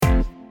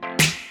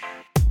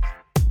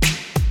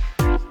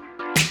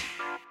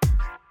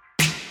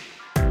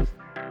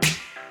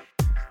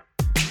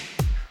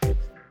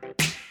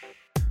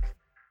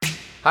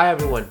Hi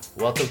everyone,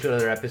 welcome to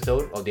another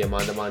episode of the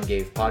Amandaman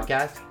Games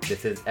podcast.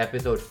 This is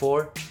episode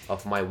 4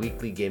 of my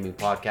weekly gaming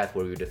podcast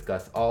where we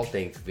discuss all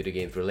things video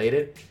games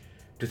related.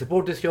 To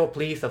support this show,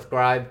 please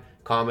subscribe,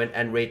 comment,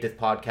 and rate this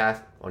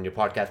podcast on your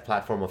podcast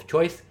platform of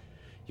choice.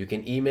 You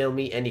can email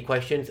me any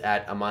questions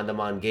at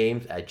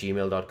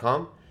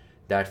amandamangames@gmail.com.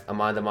 That's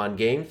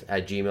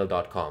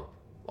amandamangames@gmail.com.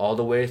 All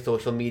the various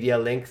social media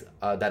links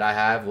that I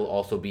have will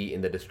also be in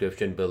the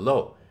description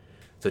below.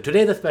 So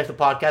today is a special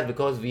podcast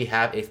because we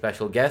have a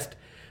special guest.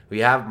 We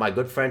have my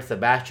good friend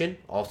Sebastian,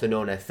 also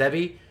known as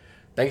Sebi.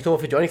 Thank you so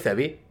much for joining,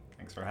 Sebi.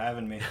 Thanks for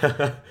having me.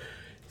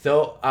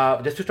 So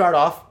just to start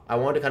off, I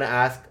want to kind of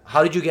ask,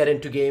 how did you get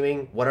into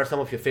gaming? What are some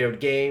of your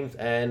favorite games?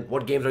 And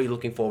what games are you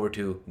looking forward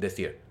to this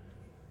year?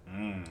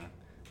 I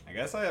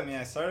guess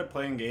I started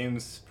playing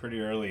games pretty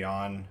early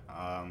on.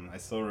 I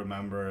still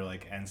remember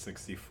like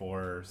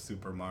N64,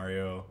 Super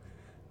Mario,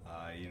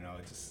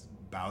 just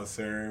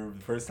Bowser.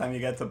 The first time you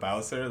get to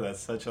Bowser, that's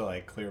such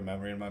a clear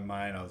memory in my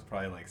mind. I was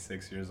probably like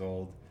 6 years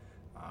old.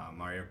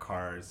 Mario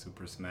Kart,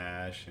 Super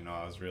Smash,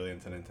 I was really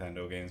into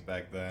Nintendo games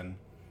back then.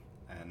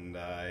 And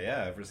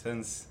ever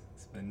since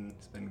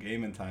it's been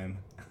gaming time.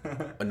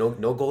 No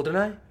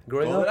GoldenEye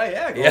growing up? GoldenEye,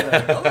 yeah,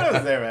 GoldenEye. GoldenEye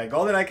was there, man.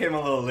 GoldenEye came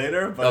a little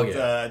later, but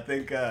Okay. I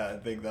think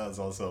that was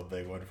also a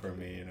big one for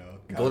me.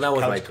 GoldenEye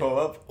was my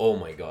co-op. Oh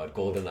my god,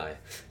 GoldenEye.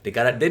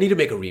 They need to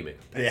make a remake.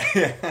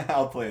 Yeah,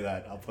 I'll play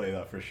that. I'll play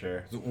that for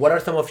sure. What are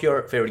some of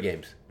your favorite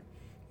games?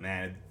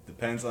 Man, it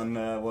depends on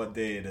what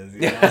day it is.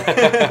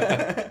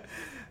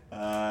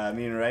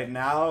 Right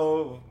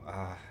now,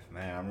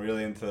 man, I'm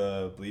really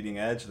into Bleeding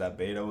Edge. That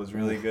beta was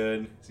really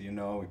good.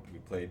 So we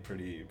played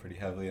pretty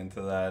heavily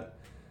into that.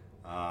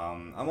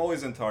 I'm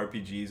always into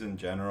RPGs in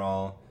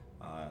general,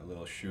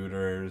 little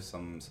shooters,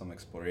 some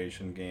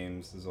exploration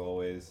games as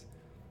always.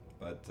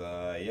 But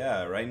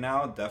right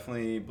now,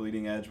 definitely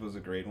Bleeding Edge was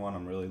a great one.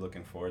 I'm really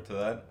looking forward to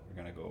that. We're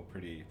gonna go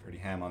pretty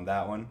ham on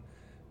that one.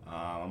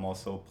 I'm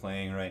also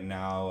playing right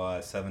now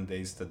 7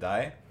 Days to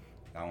Die.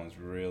 That one's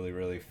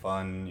really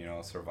fun.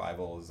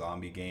 Survival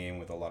zombie game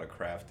with a lot of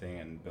crafting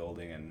and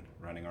building and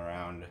running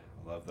around. I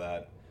love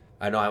that.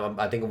 I know,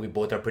 I think we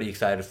both are pretty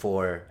excited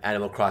for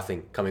Animal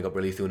Crossing coming up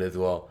really soon as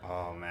well.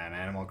 Oh man,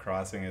 Animal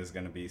Crossing is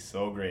gonna be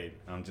so great.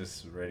 I'm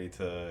just ready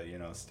to,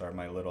 start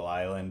my little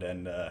island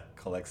and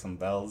collect some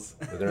bells.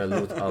 We're gonna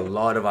lose a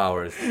lot of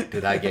hours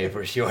to that game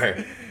for sure.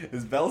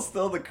 Is bells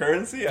still the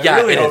currency? I Yeah,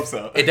 really it hope is.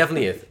 so. It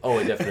definitely is. Oh,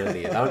 it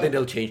definitely is. I don't think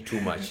they'll change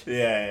too much.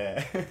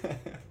 Yeah.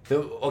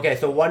 So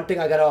one thing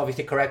I gotta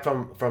obviously correct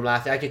from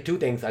last, actually two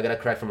things I gotta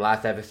correct from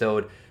last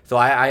episode. So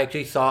I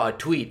actually saw a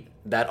tweet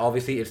that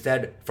obviously it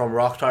said from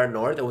Rockstar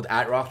North. It was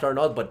at Rockstar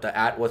North, but the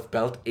at was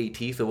spelled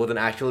AT, so it wasn't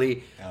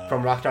actually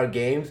from Rockstar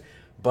Games.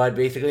 But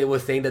basically it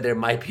was saying that there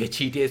might be a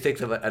GTA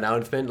 6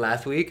 announcement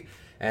last week.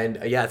 And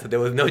so there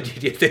was no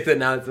GTA 6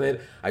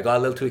 announcement. I got a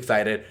little too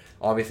excited.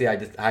 Obviously I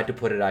had to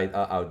put it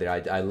out there.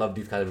 I love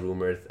these kind of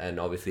rumors, and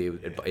obviously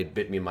it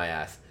bit me in my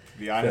ass. To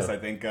be honest, So- I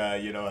think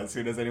as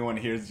soon as anyone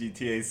hears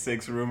GTA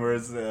 6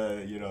 rumors,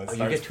 it starts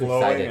get too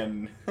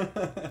flowing,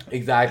 excited. and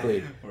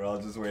Exactly. we're all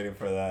just waiting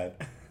for that.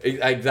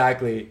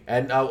 Exactly.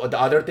 And the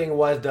other thing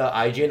was the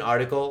IGN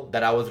article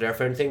that I was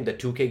referencing, the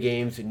 2K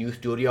Games new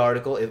studio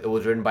article. It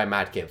was written by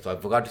Matt Kim. So I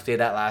forgot to say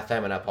that last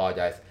time, and I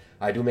apologize.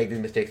 I do make these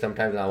mistakes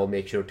sometimes, and I will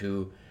make sure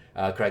to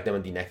correct them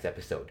in the next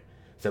episode.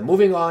 So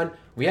moving on,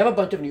 we have a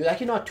bunch of news.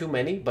 Actually, not too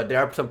many, but there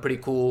are some pretty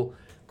cool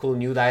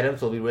news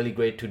items. So it'll be really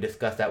great to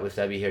discuss that with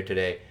Sebi here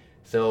today.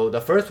 So the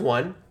first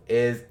one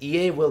is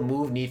EA will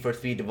move Need for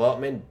Speed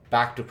development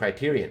back to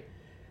Criterion.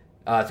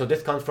 So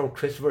this comes from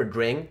Christopher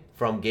Dring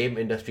from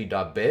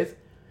GameIndustry.biz.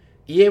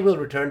 EA will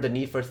return the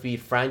Need for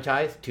Speed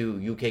franchise to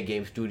UK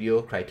game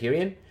studio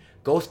Criterion.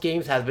 Ghost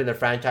Games has been the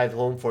franchise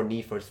home for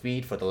Need for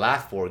Speed for the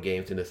last 4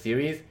 games in the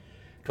series.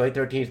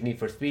 2013's Need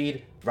for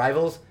Speed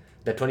Rivals,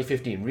 the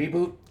 2015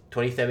 reboot,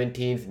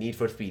 2017's Need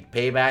for Speed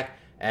Payback,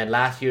 and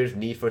last year's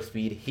Need for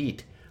Speed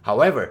Heat.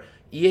 However,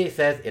 EA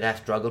says it has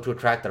struggled to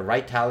attract the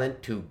right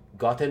talent to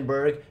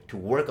Gothenburg to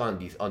work on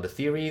the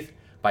series.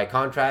 By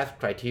contrast,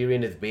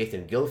 Criterion is based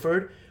in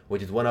Guildford,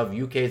 which is one of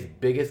UK's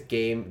biggest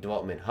game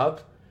development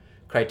hubs.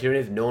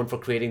 Criterion is known for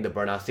creating the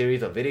Burnout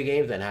series of video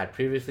games and had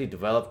previously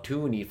developed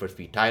 2 Need for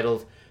Speed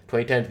titles,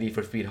 2010's Need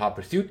for Speed Hot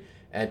Pursuit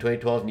and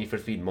 2012's Need for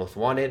Speed Most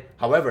Wanted.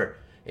 However,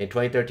 in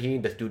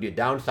 2013, the studio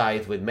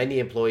downsized, with many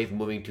employees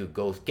moving to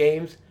Ghost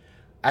Games.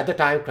 At the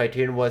time,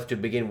 Criterion was to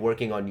begin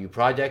working on new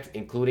projects,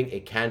 including a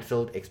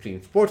cancelled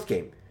extreme sports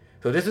game.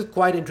 So this is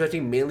quite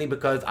interesting, mainly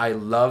because I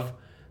love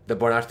the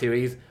Burnout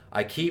series.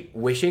 I keep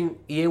wishing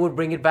EA would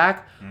bring it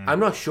back. I'm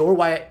not sure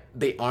why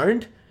they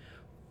aren't,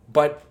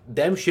 but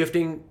them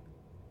shifting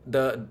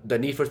the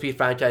Need for Speed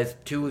franchise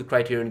to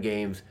Criterion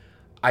Games,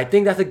 I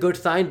think that's a good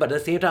sign, but at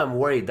the same time I'm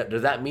worried.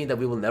 Does that mean that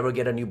we will never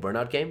get a new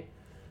Burnout game?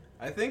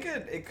 I think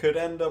it could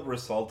end up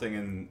resulting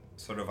in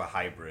sort of a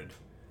hybrid.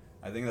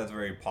 I think that's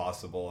very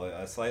possible.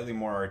 A slightly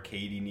more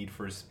arcadey Need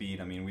for Speed.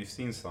 We've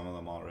seen some of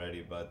them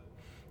already, but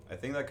I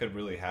think that could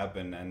really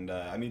happen.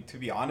 And to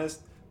be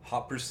honest,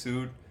 Hot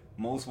Pursuit,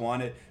 Most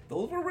Wanted,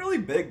 those were really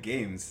big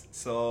games.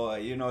 So,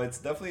 it's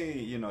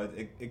definitely,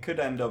 it could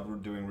end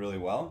up doing really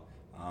well.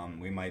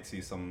 We might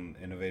see some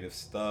innovative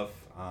stuff.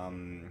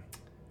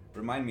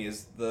 Remind me,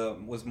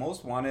 was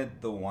Most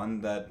Wanted the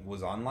one that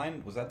was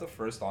online? Was that the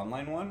first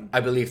online one?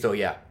 I believe so,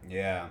 yeah.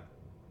 Yeah.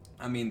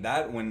 I mean,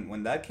 that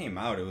when that came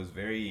out, it was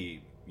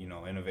very,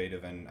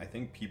 innovative, and I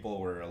think people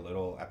were a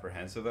little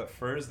apprehensive at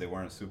first. They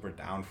weren't super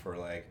down for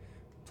like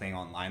playing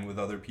online with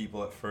other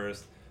people at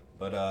first.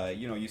 But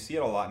you see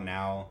it a lot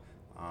now.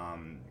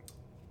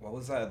 What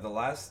was that? The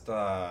last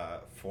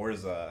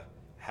Forza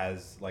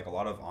has like a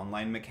lot of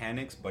online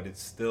mechanics, but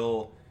it's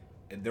still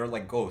they're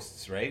like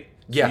ghosts, right?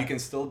 Yeah. So you can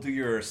still do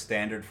your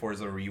standard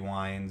Forza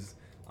rewinds.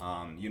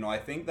 I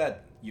think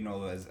that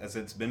as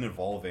it's been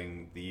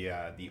evolving, the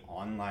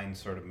online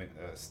sort of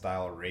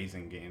style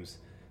racing games,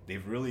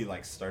 they've really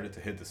like started to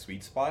hit the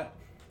sweet spot.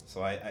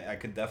 So I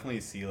could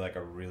definitely see like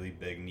a really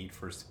big Need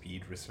for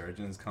Speed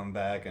resurgence come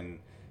back and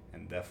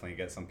definitely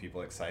get some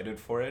people excited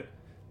for it.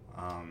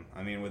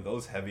 I mean, with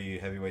those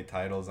heavyweight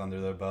titles under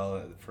their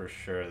belt, for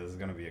sure, this is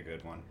gonna be a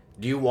good one.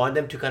 Do you want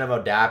them to kind of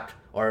adapt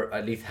or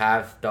at least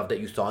have stuff that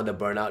you saw in the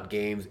Burnout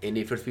games in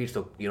Need for Speed?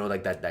 So,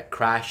 like that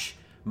crash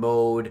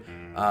mode.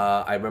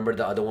 I remember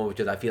the other one, which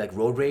is, I feel like,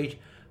 Road Rage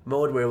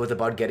mode, where it was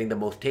about getting the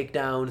most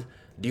takedowns.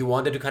 Do you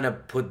want them to kind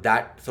of put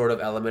that sort of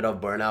element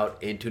of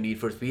Burnout into Need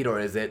for Speed? Or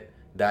is it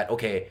that,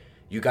 okay,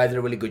 you guys did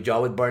a really good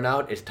job with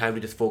Burnout, it's time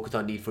to just focus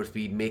on Need for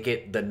Speed, make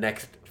it the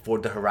next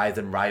Forza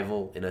Horizon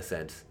rival in a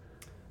sense?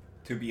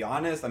 To be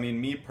honest, I mean,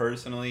 me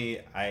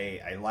personally,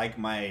 I like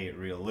my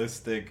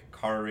realistic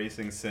car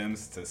racing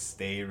sims to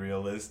stay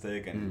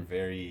realistic and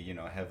very,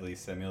 heavily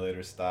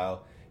simulator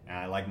style. And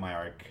I like my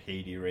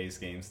arcadey race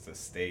games to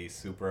stay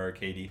super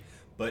arcadey.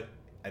 But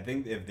I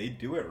think if they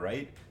do it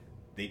right,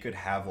 they could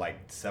have like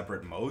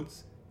separate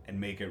modes and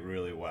make it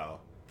really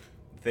well.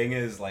 Thing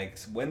is, like,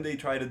 when they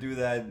try to do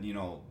that,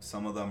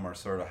 some of them are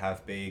sort of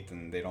half-baked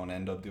and they don't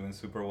end up doing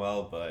super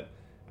well. But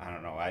I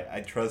don't know.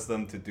 I trust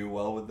them to do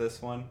well with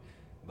this one.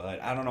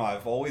 But I don't know,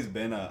 I've always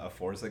been a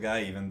Forza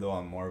guy, even though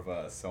I'm more of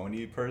a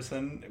Sony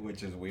person,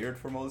 which is weird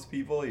for most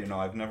people.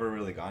 I've never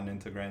really gotten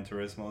into Gran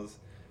Turismos,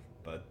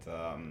 but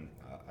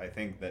I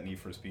think that Need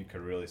for Speed could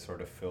really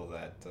sort of fill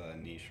that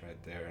niche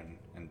right there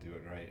and do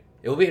it right.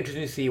 It will be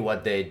interesting to see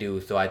what they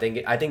do. So I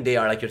think they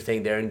are, like you're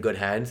saying, they're in good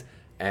hands.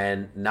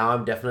 And now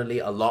I'm definitely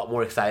a lot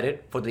more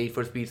excited for the Need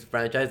for Speed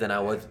franchise than I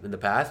was in the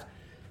past.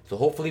 So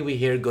hopefully we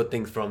hear good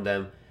things from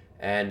them.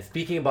 And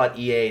speaking about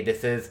EA,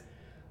 this is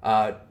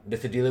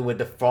dealing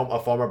with a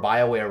former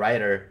BioWare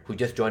writer who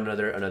just joined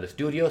another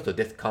studio. So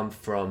this comes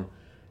from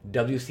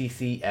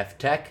WCCF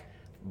Tech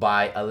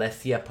by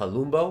Alessia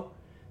Palumbo.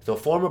 So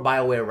former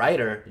BioWare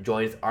writer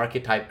joins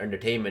Archetype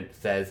Entertainment,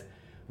 says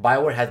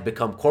BioWare has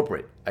become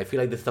corporate. I feel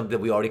like this is something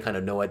that we already kind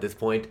of know at this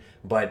point,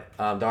 but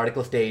the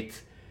article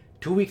states,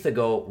 2 weeks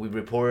ago, we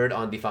reported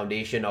on the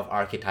foundation of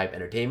Archetype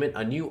Entertainment,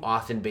 a new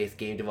Austin-based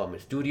game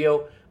development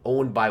studio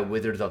owned by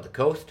Wizards of the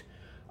Coast.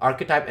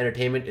 Archetype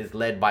Entertainment is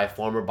led by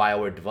former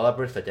BioWare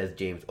developers such as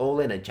James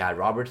Olin and Chad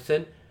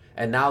Robertson,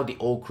 and now the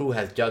old crew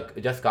has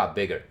just got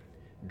bigger.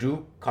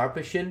 Drew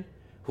Karpyshyn,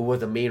 who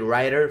was the main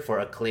writer for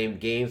acclaimed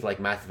games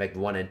like Mass Effect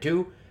 1 and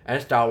 2 and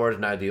Star Wars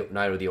Knights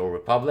of the Old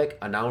Republic,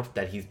 announced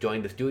that he's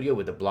joined the studio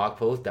with a blog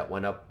post that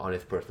went up on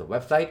his personal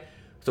website.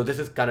 So this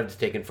is kind of just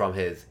taken from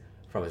his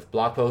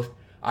blog post.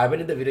 I've been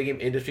in the video game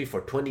industry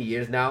for 20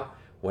 years now.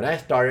 When I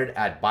started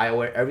at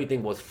BioWare,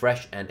 everything was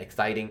fresh and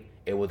exciting.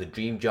 It was a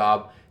dream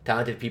job.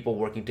 Talented people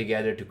working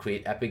together to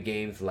create epic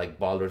games like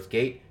Baldur's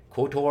Gate,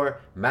 KOTOR,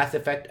 Mass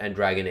Effect, and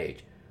Dragon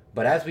Age.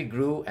 But as we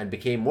grew and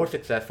became more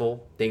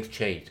successful, things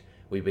changed.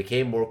 We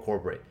became more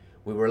corporate.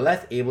 We were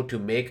less able to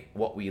make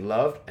what we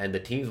loved, and the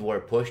teams were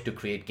pushed to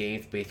create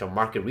games based on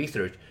market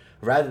research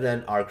rather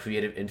than our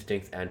creative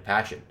instincts and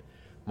passion.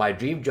 My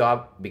dream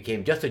job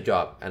became just a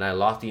job, and I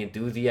lost the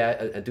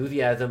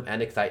enthusiasm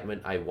and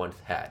excitement I once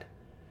had.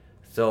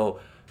 So,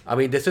 I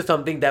mean, this is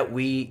something that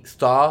we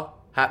saw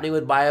happening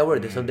with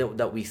BioWare. This is something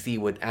that we see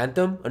with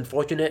Anthem,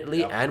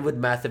 unfortunately, and with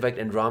Mass Effect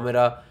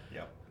Andromeda.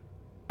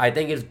 I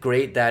think it's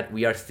great that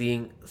we are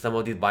seeing some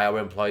of these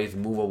BioWare employees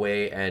move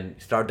away and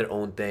start their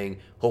own thing.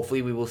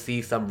 Hopefully we will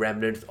see some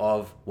remnants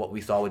of what we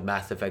saw with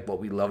Mass Effect,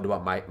 what we loved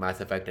about Mass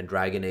Effect and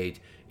Dragon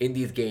Age in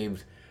these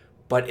games.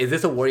 But is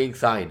this a worrying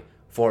sign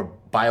for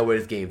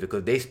BioWare's games?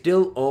 Because they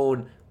still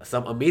own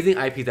some amazing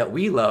IPs that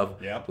we love,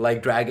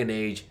 like Dragon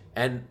Age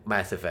and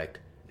Mass Effect.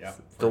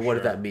 So what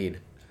does that mean?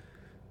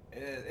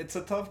 It's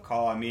a tough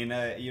call. I mean,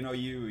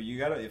 you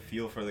gotta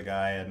feel for the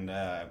guy, and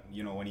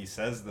when he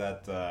says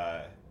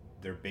that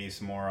they're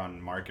based more on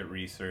market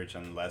research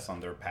and less on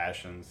their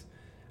passions,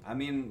 I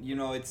mean,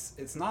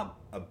 it's not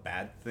a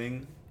bad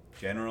thing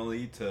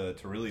generally to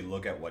really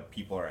look at what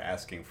people are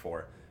asking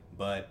for.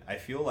 But I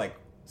feel like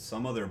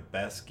some of their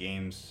best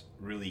games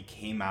really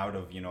came out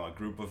of a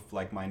group of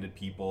like-minded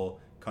people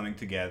coming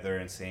together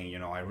and saying,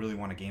 I really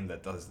want a game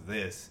that does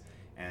this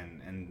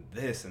and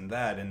this and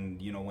that,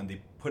 and when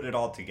they put it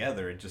all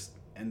together, it just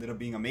ended up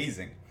being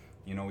amazing.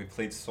 We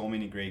played so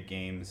many great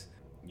games.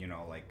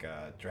 like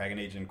Dragon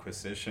Age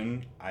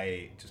Inquisition,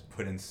 I just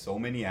put in so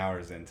many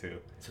hours into.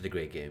 Such a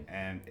great game.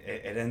 And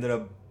it ended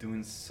up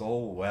doing so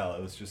well.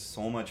 It was just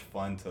so much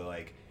fun to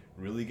like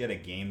really get a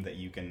game that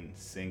you can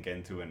sink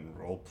into and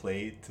role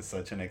play to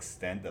such an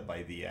extent that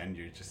by the end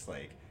you're just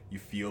like, you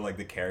feel like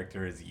the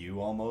character is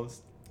you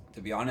almost. To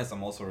be honest,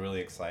 I'm also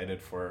really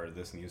excited for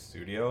this new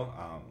studio.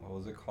 What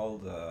was it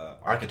called?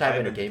 Archetype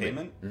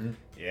Entertainment. Mm-hmm.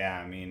 Yeah,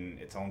 I mean,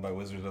 it's owned by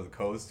Wizards of the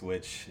Coast,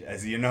 which,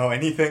 as you know,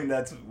 anything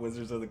that's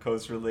Wizards of the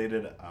Coast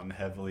related, I'm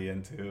heavily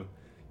into.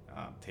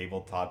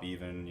 Tabletop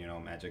even,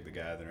 Magic the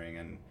Gathering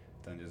and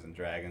Dungeons and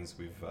Dragons.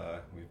 We've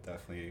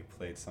definitely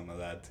played some of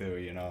that too.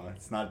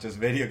 It's not just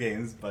video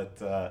games, but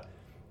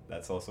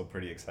that's also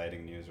pretty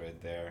exciting news right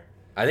there.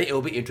 I think it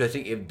will be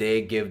interesting if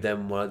they give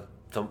them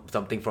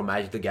something from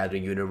Magic the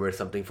Gathering universe,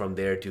 something from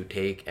there to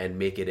take and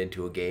make it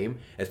into a game,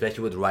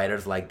 especially with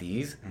writers like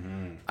these.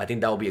 Mm-hmm. I think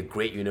that will be a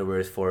great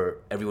universe for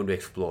everyone to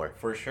explore.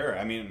 For sure.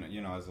 I mean,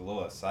 as a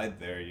little aside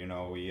there,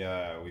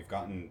 we've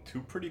gotten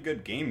 2 pretty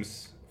good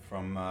games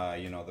from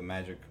the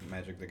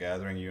Magic the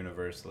Gathering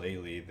universe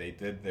lately. They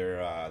did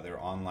their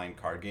online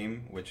card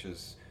game,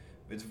 it's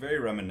very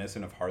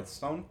reminiscent of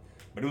Hearthstone,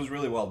 but it was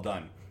really well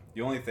done.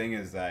 The only thing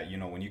is that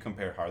when you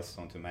compare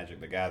Hearthstone to Magic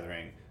the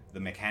Gathering, the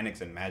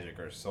mechanics in Magic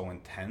are so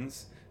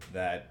intense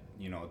that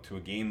to a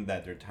game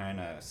that they're trying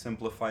to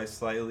simplify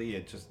slightly,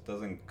 it just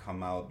doesn't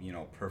come out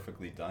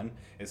perfectly done.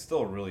 It's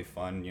still really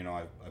fun.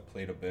 I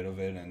played a bit of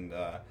it, and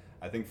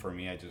I think for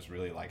me, I just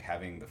really like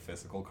having the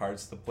physical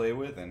cards to play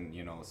with, and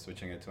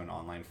switching it to an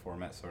online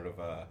format sort of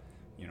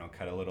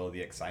cut a little of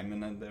the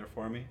excitement in there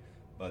for me.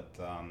 But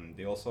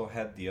they also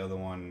had the other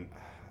one,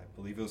 I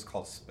believe it was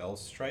called Spell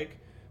Strike,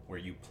 where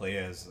you play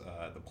as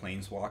the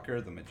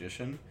Planeswalker, the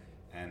Magician,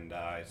 and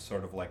it's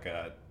sort of like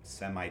a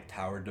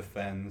semi-tower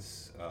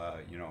defense,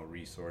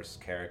 resource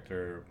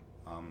character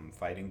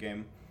fighting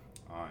game.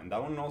 And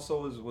that one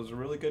also was a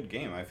really good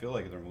game. I feel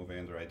like they're moving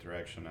in the right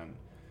direction, and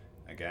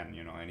again,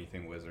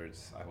 anything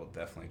Wizards, I will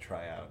definitely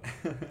try out.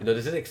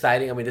 This is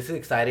exciting. I mean, this is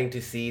exciting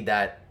to see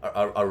that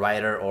a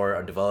writer or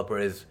a developer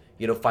is,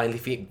 finally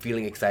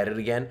feeling excited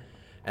again.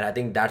 And I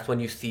think that's when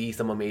you see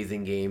some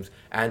amazing games.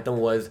 Anthem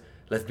was,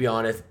 let's be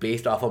honest,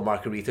 based off of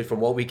market research, from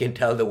what we can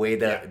tell, the way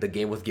that the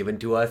game was given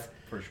to us.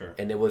 For sure.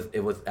 And it was,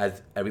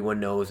 as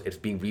everyone knows, it's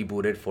being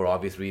rebooted for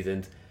obvious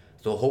reasons.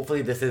 So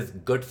hopefully this is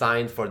good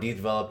signs for these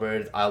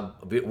developers.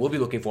 We'll be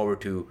looking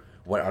forward to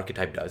what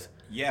Archetype does.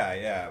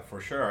 Yeah, for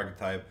sure,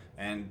 Archetype.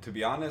 And to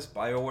be honest,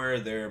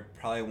 BioWare, they're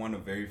probably one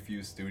of very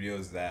few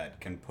studios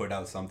that can put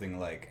out something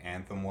like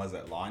Anthem was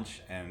at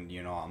launch, and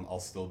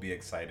I'll still be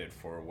excited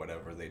for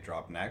whatever they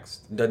drop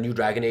next. The new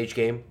Dragon Age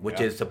game,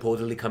 which is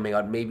supposedly coming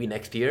out maybe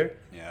next year.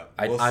 Yeah,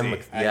 we'll see.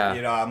 Yeah.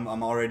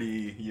 I'm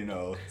already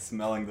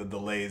smelling the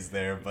delays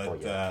there,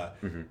 but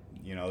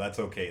that's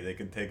okay. They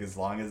can take as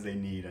long as they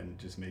need and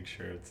just make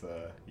sure it's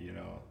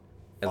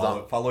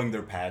following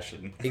their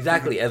passion.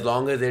 Exactly, as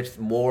long as it's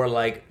more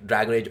like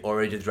Dragon Age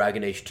Origins,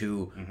 Dragon Age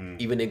 2,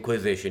 even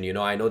Inquisition.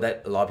 I know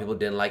that a lot of people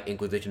didn't like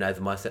Inquisition as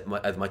much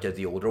as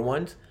the older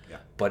ones,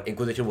 but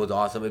Inquisition was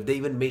awesome. If they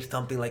even made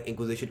something like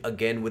Inquisition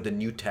again with the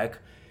new tech, it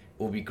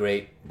would be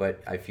great.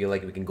 But I feel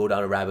like we can go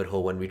down a rabbit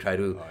hole when we try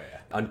to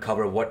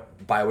uncover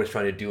what BioWare is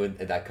trying to do in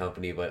that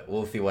company, but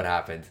we'll see what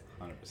happens.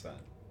 100%.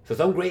 So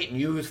some great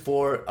news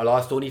for a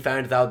lot of Sony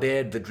fans out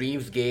there. The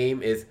Dreams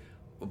game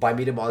by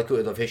Media Molecule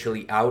is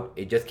officially out.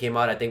 It just came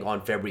out, I think,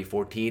 on February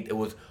 14th. It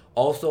was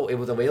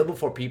available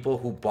for people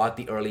who bought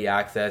the early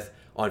access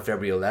on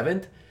February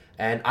 11th.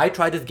 And I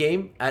tried this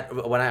game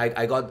when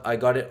I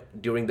got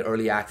it during the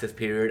early access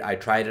period. I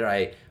tried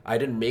it. I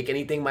didn't make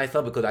anything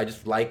myself because I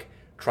just like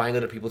trying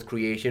other people's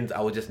creations.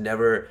 I was just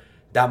never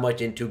that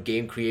much into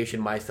game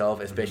creation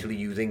myself, especially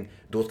using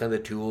those kinds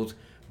of tools.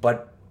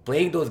 But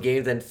playing those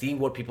games and seeing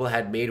what people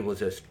had made was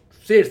just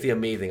seriously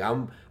amazing.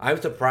 I'm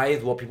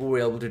surprised what people were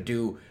able to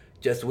do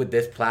just with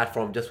this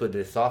platform, just with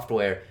this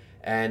software.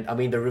 And I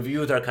mean, the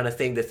reviews are kind of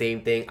saying the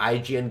same thing.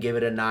 IGN gave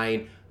it a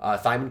 9.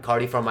 Simon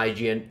Cardy from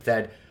IGN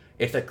said,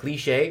 it's a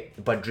cliche,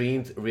 but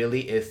Dreams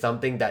really is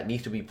something that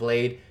needs to be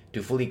played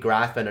to fully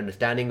grasp an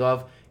understanding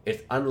of.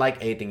 It's unlike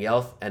anything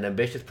else, an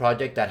ambitious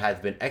project that has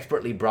been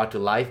expertly brought to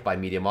life by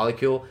Media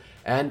Molecule,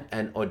 and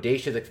an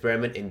audacious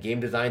experiment in game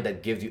design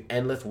that gives you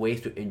endless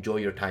ways to enjoy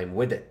your time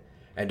with it.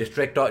 And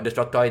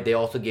Destructoid, they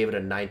also gave it a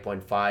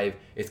 9.5.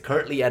 It's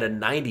currently at a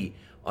 90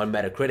 on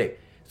Metacritic.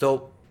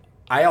 So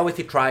I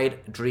obviously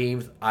tried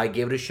Dreams. I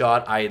gave it a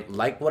shot. I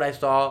liked what I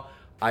saw.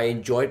 I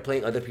enjoyed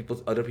playing other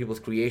people's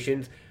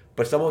creations,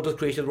 but some of those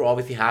creations were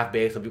obviously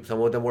half-baked.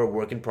 Some of them were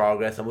work in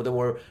progress. Some of them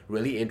were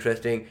really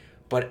interesting.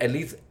 But at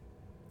least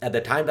at the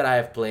time that I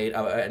have played,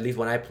 at least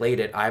when I played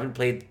it, I haven't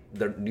played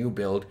the new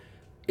build.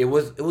 It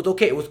was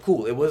okay. It was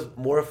cool. It was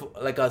more of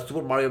like a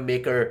Super Mario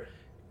Maker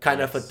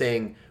kind of a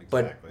thing.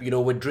 Exactly.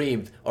 But with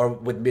Dreams or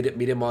with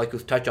Media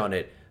Molecule's touch on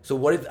it. So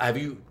have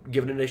you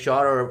given it a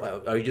shot,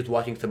 or are you just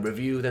watching some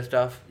reviews and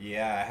stuff?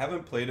 Yeah, I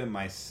haven't played it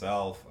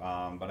myself,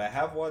 but I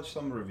have watched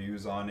some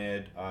reviews on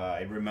it.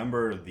 I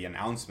remember the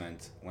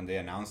announcement when they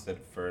announced it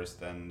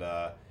first, and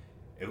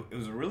it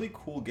was a really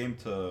cool game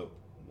to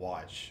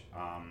watch.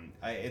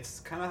 It's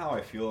kind of how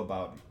I feel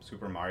about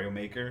Super Mario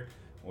Maker,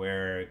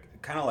 where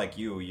kind of like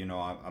you know,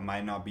 I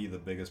might not be the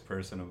biggest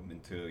person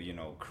into, you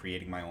know,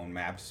 creating my own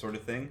maps sort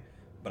of thing,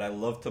 but I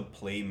love to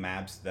play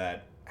maps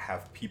that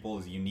have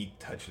people's unique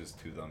touches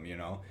to them, you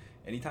know.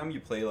 Anytime you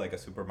play like a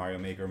Super Mario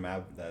Maker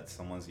map that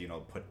someone's, you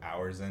know, put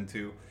hours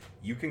into,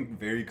 you can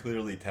very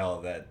clearly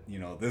tell that, you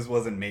know, this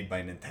wasn't made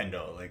by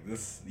Nintendo. Like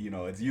this, you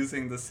know, it's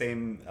using the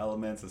same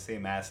elements, the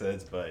same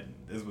assets, but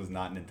this was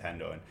not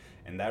Nintendo.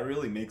 And that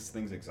really makes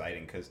things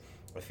exciting, because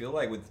I feel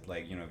like with,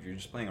 like, you know, if you're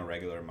just playing a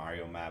regular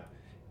Mario map,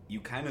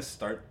 you kind of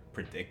start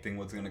predicting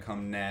what's going to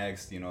come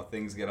next. You know,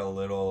 things get a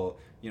little,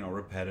 you know,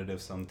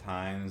 repetitive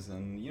sometimes,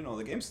 and, you know,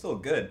 the game's still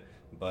good,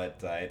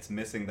 but it's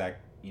missing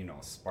that, you know,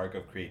 spark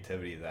of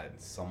creativity that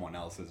someone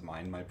else's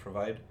mind might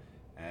provide.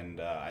 And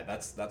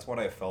that's what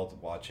I felt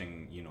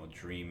watching, you know,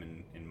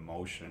 Dream in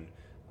motion,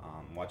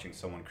 watching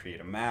someone create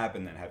a map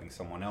and then having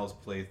someone else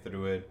play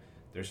through it.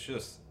 There's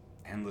just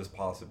endless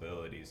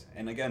possibilities.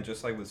 And again,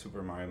 just like with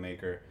Super Mario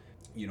Maker,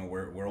 you know,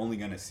 we're only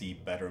going to see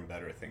better and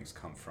better things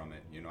come from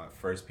it. You know, at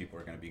first people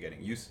are going to be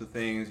getting used to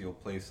things. You'll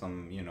play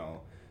some, you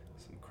know,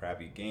 some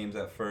crappy games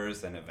at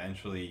first, and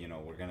eventually, you know,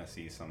 we're going to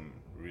see some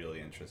really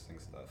interesting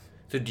stuff.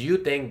 So do you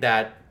think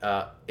that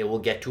it will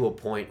get to a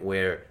point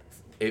where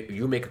if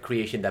you make a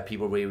creation that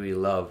people really, really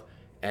love,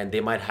 and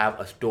they might have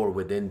a store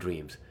within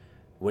Dreams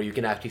where you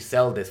can actually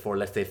sell this for,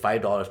 let's say,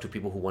 $5 to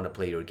people who want to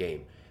play your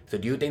game? So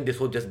do you think this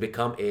will just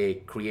become a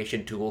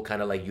creation tool,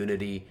 kind of like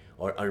Unity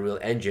or Unreal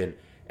Engine,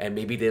 and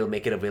maybe they'll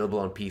make it available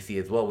on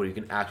PC as well, where you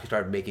can actually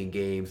start making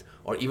games,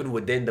 or even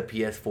within the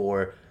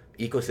PS4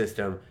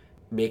 ecosystem,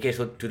 make it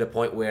so to the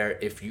point where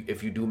if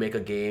you do make a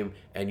game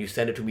and you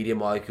send it to Media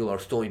Molecule or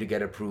Sony to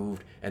get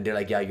approved, and they're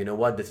like, yeah, you know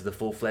what, this is a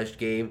full-fledged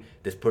game,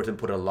 this person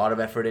put a lot of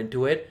effort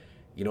into it,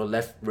 you know,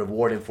 let's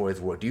reward him for his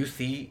work. Do you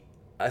see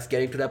us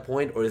getting to that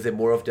point, or is it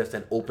more of just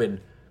an open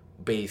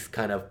base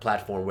kind of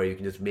platform where you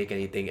can just make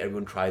anything,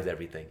 everyone tries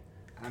everything?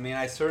 I mean,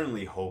 I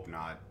certainly hope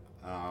not.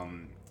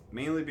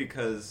 Mainly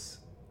because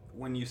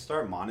when you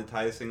start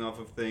monetizing off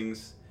of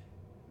things,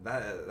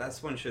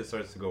 that's when shit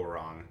starts to go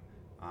wrong.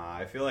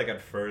 I feel like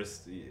at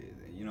first,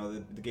 you know,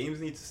 the games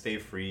need to stay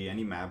free.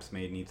 Any maps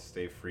made need to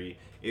stay free.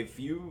 If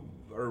you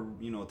are,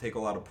 you know, take a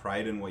lot of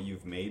pride in what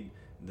you've made,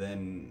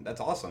 then that's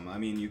awesome. I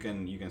mean, you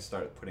can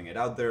start putting it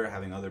out there,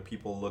 having other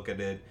people look at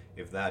it.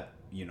 If that,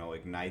 you know,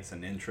 ignites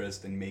an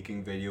interest in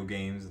making video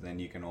games, then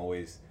you can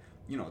always,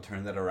 you know,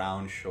 turn that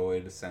around, show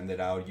it, send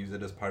it out, use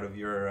it as part of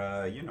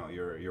your, you know,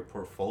 your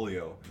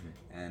portfolio.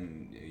 Mm-hmm.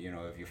 And, you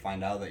know, if you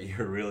find out that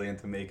you're really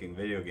into making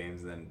video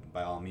games, then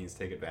by all means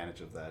take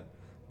advantage of that.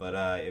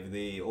 But if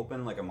they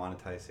open like a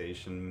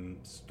monetization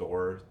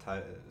store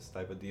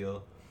type of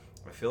deal,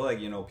 I feel like,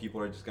 you know, people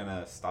are just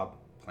gonna stop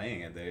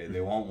playing it. They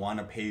won't want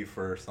to pay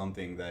for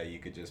something that you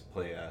could just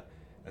play a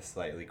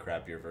slightly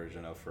crappier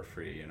version of for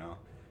free, you know?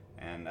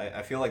 And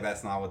I feel like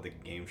that's not what the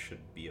game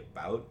should be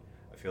about.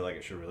 I feel like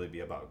it should really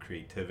be about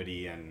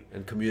creativity and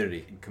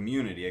community.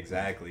 Community,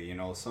 exactly. You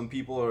know, some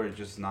people are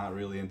just not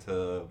really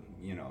into,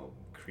 you know,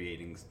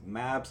 creating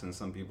maps, and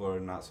some people are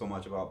not so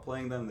much about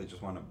playing them. They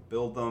just want to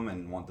build them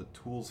and want the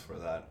tools for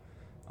that.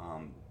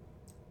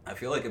 I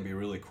feel like it'd be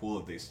really cool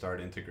if they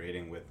start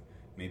integrating with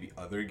maybe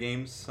other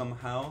games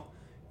somehow.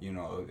 You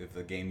know, if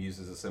the game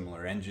uses a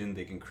similar engine,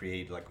 they can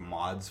create like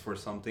mods for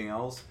something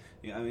else.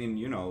 Yeah, I mean,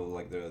 you know,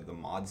 like the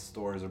mod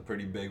stores are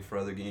pretty big for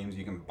other games.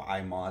 You can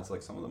buy mods,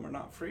 like some of them are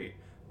not free.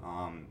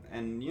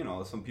 And, you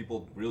know, some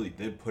people really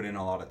did put in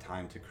a lot of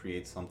time to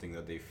create something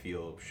that they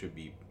feel should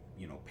be,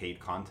 you know, paid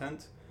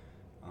content.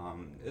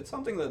 It's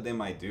something that they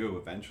might do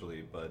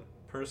eventually, but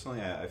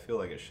personally, I feel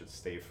like it should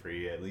stay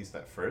free, at least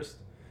at first.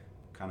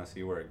 Kind of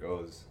see where it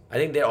goes. I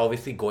think they're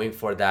obviously going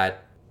for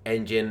that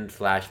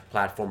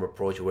engine/platform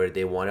approach where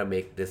they want to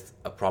make this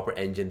a proper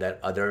engine that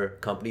other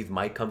companies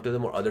might come to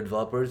them, or other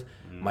developers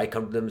might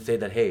come to them and say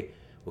that, hey,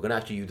 we're going to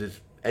actually use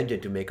this engine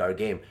to make our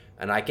game.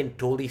 And I can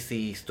totally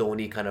see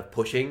Sony kind of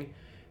pushing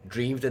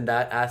Dreams in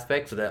that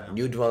aspect, so that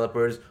new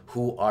developers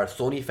who are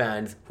Sony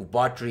fans, who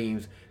bought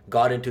Dreams,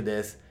 got into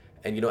this,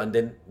 and, you know, and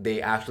then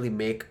they actually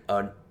make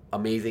an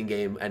amazing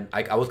game. And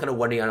I was kind of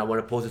wondering, and I want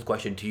to pose this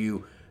question to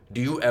you,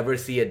 do you ever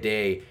see a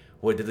day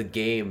where there's a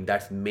game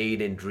that's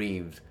made in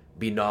Dreams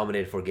be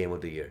nominated for Game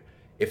of the Year?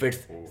 If it's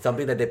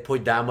something that they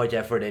put that much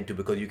effort into,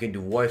 because you can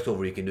do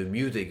voiceover, you can do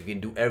music, you can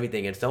do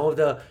everything, and some of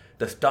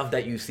the stuff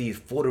that you see is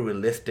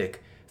photorealistic.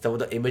 Some of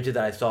the images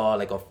that I saw,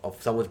 like of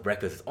someone's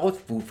breakfast, it's all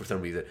food for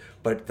some reason,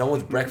 but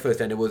someone's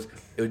breakfast, and it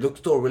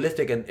looked so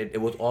realistic, and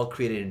it was all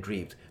created in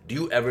Dreams. Do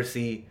you ever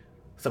see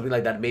something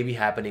like that maybe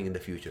happening in the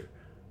future?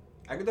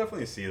 I could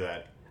definitely see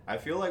that. I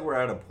feel like we're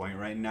at a point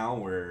right now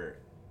where,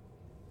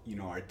 you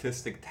know,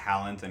 artistic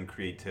talent and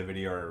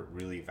creativity are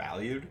really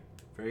valued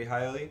very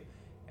highly.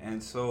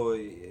 And so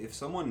if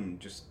someone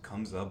just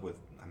comes up with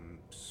a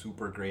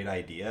super great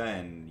idea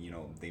and, you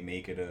know, they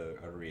make it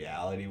a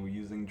reality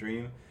using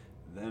Dream,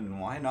 then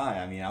why not?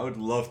 I mean, I would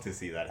love to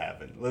see that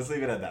happen. Let's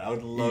leave it at that. I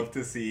would love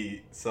to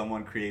see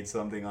someone create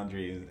something on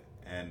Dream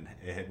and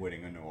it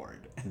winning an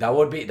award. That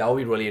would be a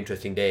really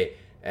interesting day.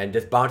 And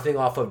just bouncing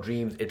off of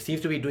Dreams, it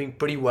seems to be doing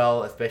pretty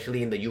well,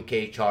 especially in the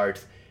UK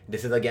charts.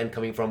 This is again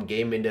coming from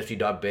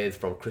GameIndustry.biz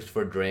from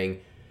Christopher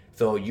Dring.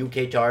 So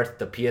UK charts,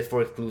 the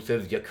PS4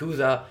 exclusives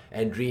Yakuza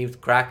and Dreams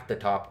cracked the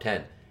top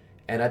 10.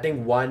 And I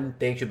think one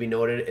thing should be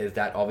noted is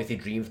that obviously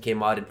Dreams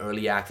came out in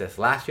early access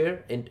last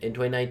year in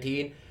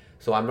 2019.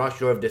 So I'm not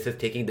sure if this is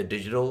taking the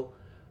digital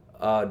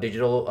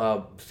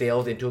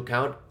sales into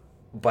account.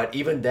 But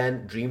even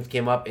then, Dreams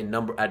came up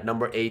at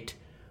number 8.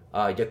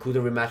 Yakuza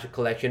Remastered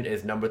Collection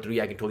is number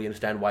 3. I can totally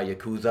understand why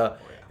Yakuza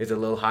is a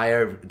little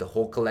higher. The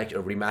whole collection,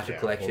 or Remastered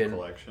collection. Whole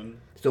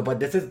collection. So, but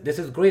this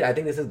is great. I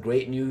think this is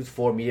great news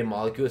for Media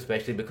Molecule,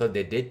 especially because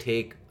they did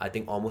take, I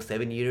think, almost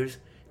 7 years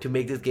to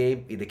make this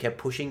game. They kept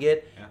pushing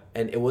it,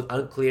 and it was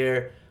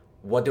unclear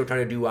what they were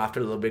trying to do after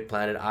Little Big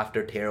Planet,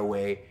 after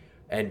Tearaway.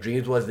 And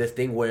Dreams was this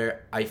thing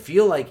where I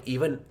feel like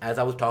even as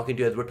I was talking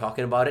to you, as we're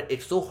talking about it,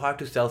 it's so hard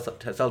to sell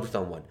to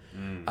someone.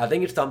 I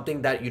think it's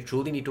something that you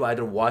truly need to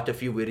either watch a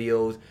few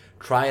videos,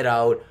 try it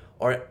out,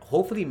 or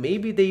hopefully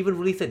maybe they even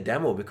release a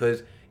demo,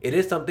 because it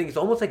is something, it's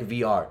almost like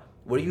VR,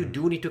 where you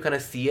do need to kind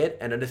of see it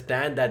and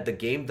understand that the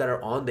games that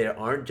are on there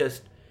aren't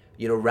just,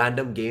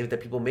 random games that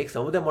people make.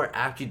 Some of them are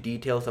actually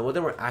detailed. Some of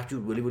them are actually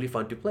really, really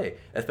fun to play,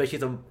 especially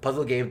some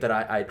puzzle games that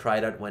I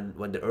tried out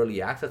when the early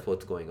access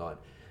was going on.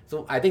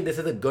 So I think this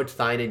is a good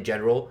sign in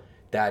general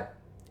that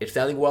it's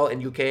selling well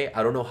in UK.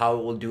 I don't know how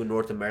it will do in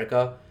North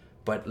America,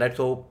 but let's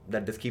hope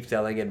that this keeps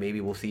selling and maybe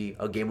we'll see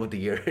a Game of the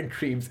Year in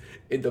Dreams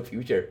in the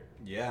future.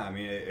 Yeah, I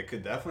mean, it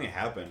could definitely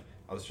happen.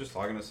 I was just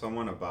talking to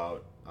someone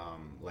about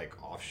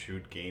like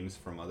offshoot games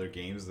from other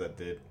games that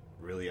did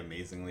really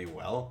amazingly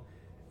well.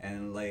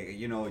 And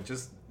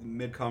just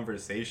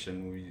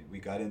mid-conversation, we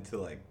got into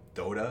like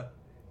Dota,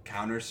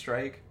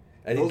 Counter-Strike.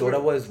 I think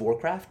Dota was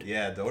Warcraft?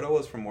 Yeah, Dota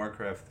was from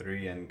Warcraft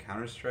 3 and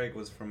Counter-Strike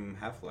was from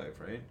Half-Life,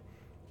 right?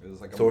 It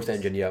was like Source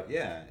Engine, yeah.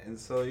 Yeah, and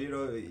so,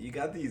 you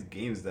got these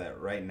games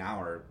that right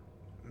now are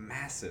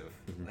massive.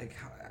 Mm-hmm. Like,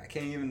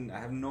 I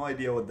have no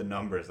idea what the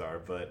numbers are,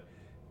 but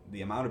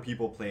the amount of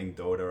people playing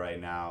Dota right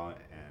now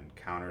and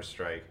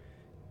Counter-Strike,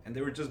 and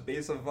they were just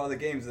based off of other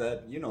games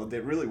that,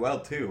 did really well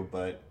too,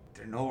 but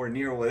they're nowhere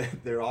near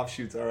what their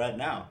offshoots are at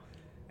now.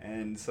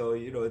 And so,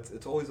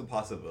 it's always a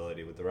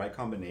possibility with the right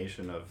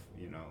combination of,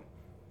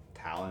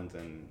 talent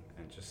and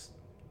just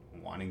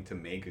wanting to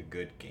make a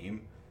good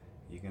game.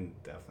 You can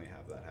definitely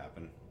have that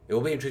happen. It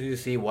will be interesting to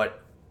see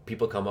what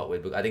people come up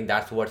with. I think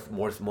that's what's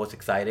most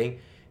exciting,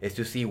 is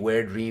to see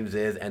where Dreams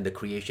is and the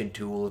creation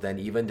tools and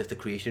even just the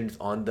creations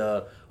on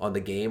the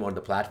game, on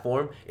the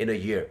platform in a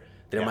year.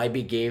 There might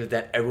be games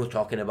that everyone's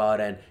talking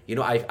about, and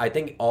I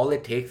think all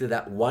it takes is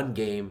that one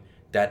game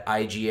that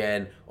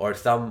IGN or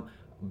some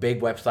big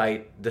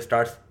website just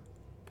starts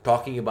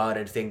talking about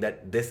and saying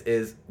that this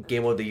is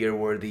Game of the Year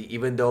worthy,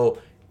 even though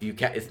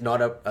it's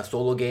not a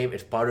solo game,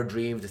 it's part of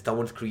Dreams, it's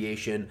someone's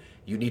creation,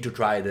 you need to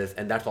try this,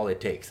 and that's all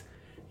it takes.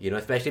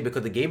 Especially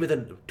because the game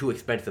isn't too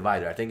expensive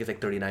either. I think it's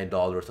like $39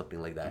 or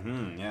something like that.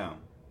 Mm-hmm, yeah.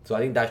 So I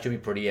think that should be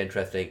pretty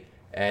interesting.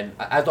 And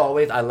as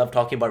always, I love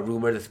talking about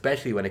rumors,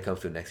 especially when it comes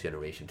to next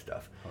generation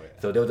stuff. Oh, yeah.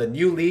 So there was a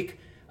new leak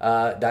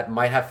that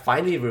might have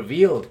finally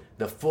revealed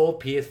the full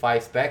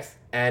PS5 specs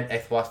and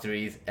Xbox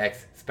Series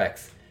X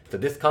specs. So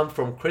this comes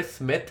from Chris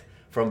Smith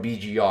from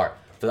BGR.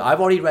 So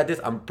I've already read this.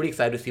 I'm pretty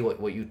excited to see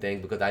what you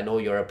think, because I know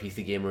you're a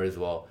PC gamer as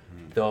well.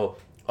 So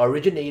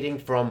originating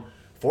from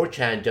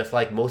 4chan, just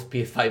like most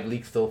PS5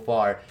 leaks so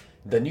far,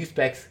 the new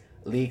specs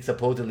leak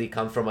supposedly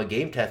comes from a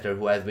game tester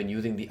who has been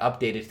using the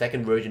updated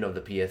second version of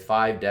the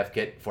PS5 dev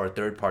kit for a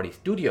third-party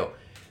studio.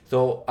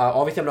 So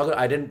obviously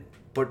I didn't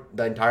put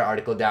the entire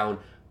article down,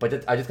 but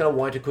I just kind of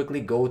wanted to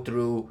quickly go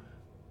through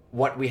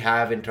what we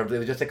have in terms of, it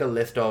was just like a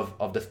list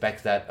of the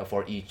specs that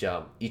for each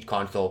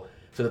console.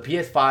 So the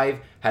PS5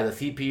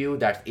 has a CPU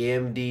that's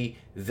AMD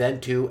Zen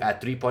 2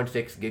 at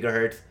 3.6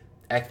 GHz.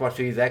 Xbox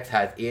Series X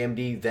has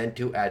AMD Zen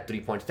 2 at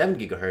 3.7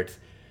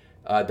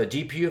 GHz. The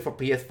GPU for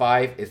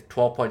PS5 is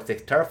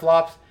 12.6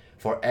 teraflops.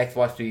 For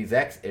Xbox Series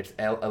X, it's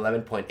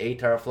 11.8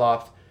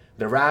 teraflops.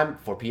 The RAM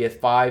for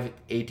PS5,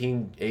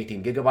 18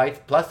 gigabytes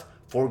plus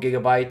 4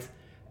 gigabytes.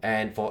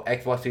 And for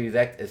Xbox Series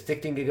X is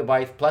 16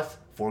 gigabytes plus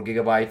 4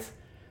 gigabytes.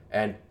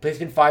 And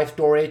PlayStation 5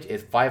 storage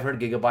is 500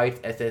 gigabytes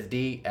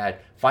SSD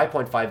at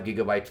 5.5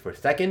 gigabytes per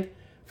second.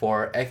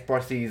 For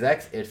Xbox Series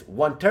X, it's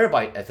 1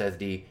 terabyte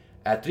SSD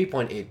at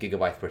 3.8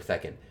 gigabytes per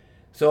second.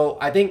 So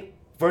I think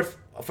first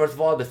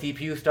of all, the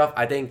CPU stuff,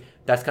 I think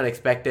that's kind of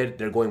expected.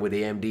 They're going with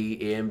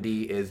AMD.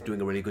 AMD is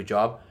doing a really good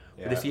job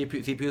with the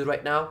CPUs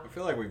right now. I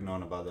feel like we've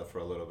known about that for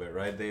a little bit,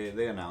 right?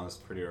 They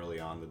announced pretty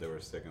early on that they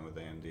were sticking with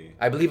AMD.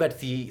 I believe at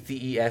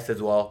CES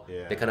as well.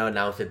 Yeah. They kind of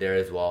announced it there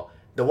as well.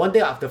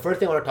 The first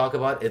thing I want to talk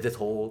about is this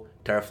whole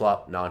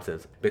teraflop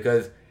nonsense,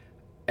 because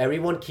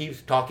everyone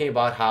keeps talking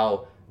about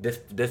how this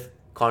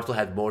console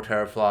has more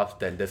teraflops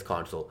than this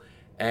console.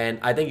 And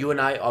I think you and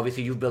I,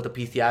 obviously you've built a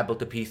PC, I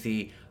built a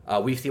PC,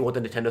 we've seen what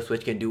the Nintendo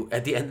Switch can do.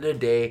 At the end of the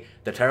day,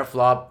 the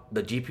teraflop,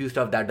 the GPU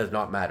stuff, that does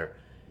not matter.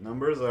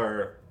 Numbers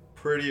are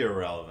pretty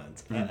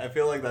irrelevant. I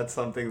feel like that's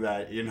something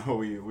that,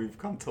 we've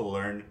come to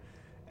learn.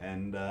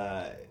 And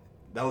that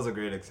was a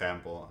great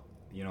example.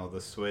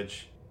 the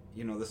Switch.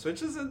 The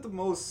Switch isn't the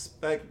most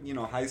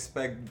high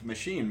spec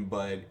machine,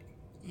 but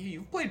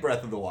you've played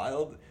Breath of the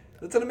Wild.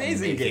 That's an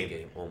amazing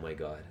game. Oh my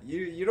god.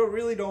 You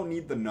don't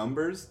need the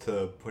numbers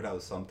to put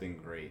out something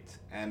great.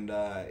 And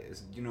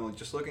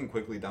just looking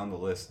quickly down the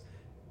list,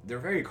 they're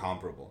very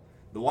comparable.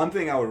 The one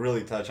thing I would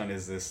really touch on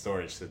is this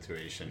storage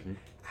situation. Mm-hmm.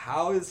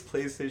 How is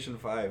PlayStation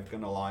 5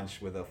 going to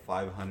launch with a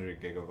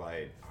 500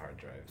 gigabyte hard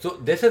drive? So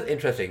this is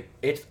interesting.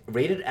 It's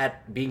rated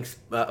at being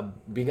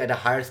at a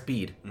higher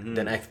speed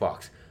than Xbox.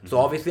 Mm-hmm. So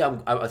obviously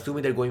I'm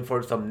assuming they're going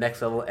for some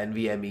next level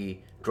NVMe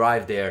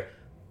drive there,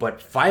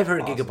 but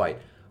 500 gigabyte.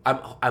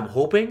 I'm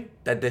hoping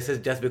that this is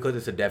just because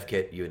it's a dev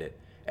kit unit,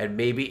 and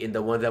maybe in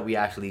the ones that we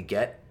actually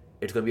get,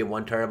 it's going to be a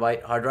 1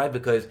 terabyte hard drive,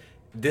 because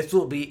this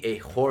will be a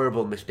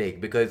horrible mistake,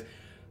 because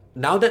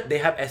now that they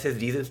have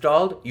SSDs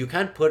installed, you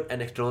can't put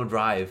an external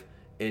drive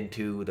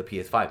into the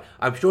PS5.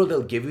 I'm sure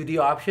they'll give you the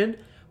option,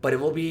 but it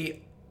will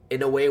be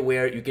in a way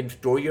where you can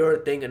store your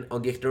thing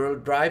on the external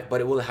drive, but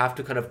it will have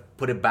to kind of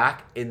put it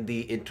back in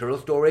the internal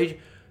storage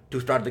to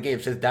start the game,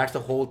 since that's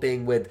the whole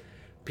thing with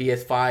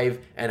PS5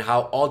 and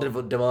how all the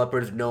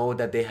developers know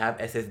that they have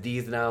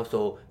SSDs now,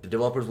 so the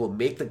developers will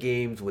make the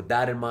games with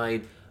that in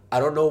mind. I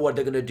don't know what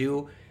they're going to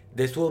do.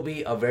 This will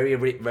be a very,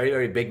 very,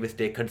 very big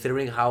mistake,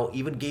 considering how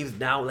even games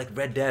now like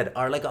Red Dead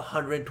are like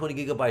 120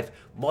 gigabytes.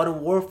 Modern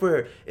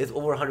Warfare is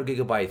over 100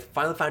 gigabytes.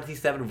 Final Fantasy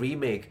VII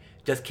Remake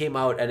just came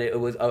out, and it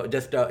was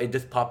it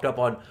just popped up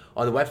on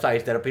the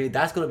websites that apparently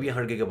that's going to be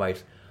 100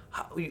 gigabytes.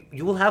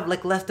 You will have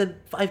like less than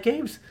 5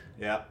 games.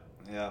 Yeah.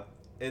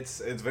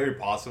 It's very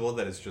possible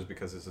that it's just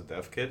because it's a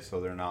dev kit, so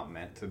they're not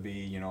meant to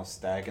be,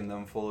 stacking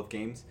them full of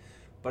games.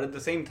 But at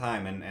the same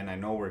time, and I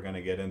know we're going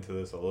to get into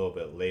this a little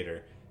bit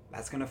later,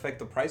 that's going to affect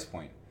the price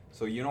point.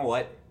 So you know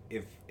what?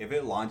 If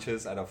it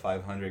launches at a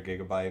 500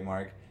 gigabyte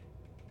mark,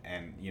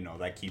 and,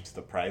 that keeps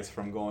the price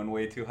from going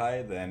way too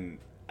high, then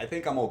I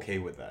think I'm okay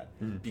with that.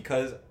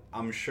 Because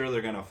I'm sure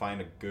they're going to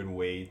find a good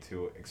way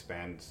to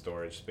expand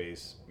storage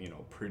space,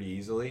 pretty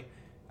easily.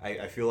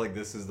 I feel like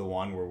this is the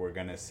one where we're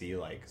going to see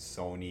like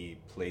Sony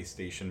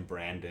PlayStation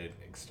branded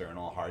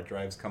external hard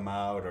drives come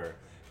out,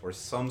 or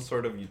some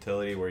sort of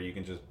utility where you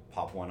can just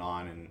pop one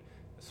on and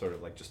sort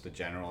of like just a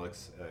general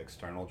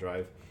external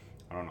drive.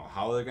 I don't know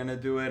how they're going to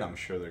do it. I'm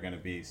sure they're going to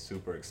be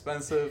super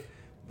expensive,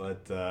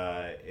 but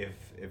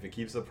if it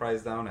keeps the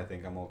price down, I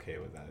think I'm okay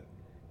with that.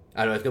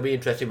 I don't know, it's going to be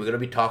interesting. We're going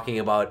to be talking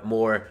about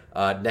more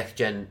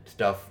next-gen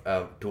stuff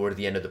towards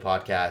the end of the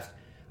podcast.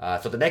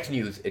 So the next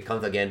news, it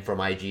comes again from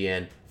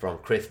IGN, from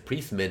Chris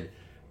Priestman,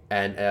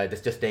 and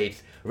this just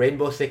states,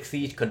 Rainbow Six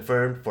Siege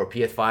confirmed for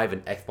PS5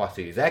 and Xbox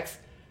Series X.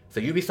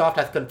 So Ubisoft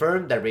has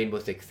confirmed that Rainbow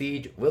Six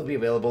Siege will be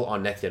available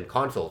on next-gen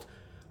consoles.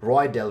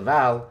 Roy Del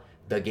Val,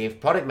 the game's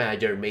product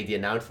manager, made the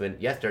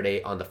announcement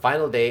yesterday on the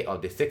final day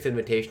of the 6th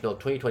Invitational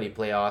 2020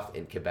 playoffs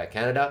in Quebec,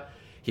 Canada.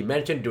 He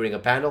mentioned during a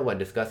panel when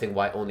discussing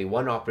why only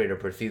one operator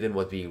per season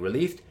was being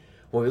released,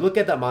 when we look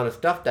at the amount of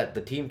stuff that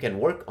the team can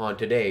work on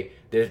today,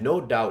 there's no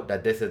doubt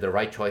that this is the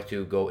right choice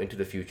to go into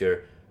the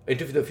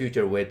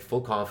future with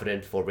full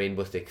confidence for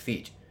Rainbow Six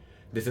Siege.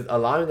 This is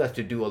allowing us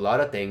to do a lot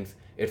of things.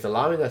 It's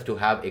allowing us to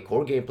have a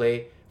core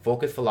gameplay,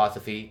 focused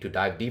philosophy, to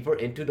dive deeper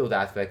into those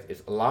aspects.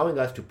 It's allowing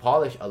us to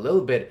polish a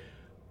little bit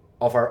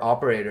of our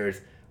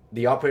operators,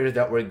 the operators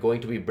that we're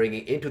going to be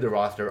bringing into the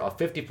roster of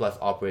 50 plus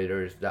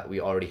operators that we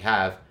already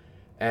have.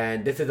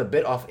 And this is a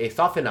bit of a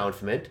soft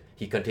announcement,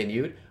 he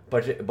continued,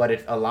 but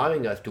it's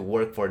allowing us to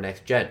work for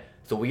next gen.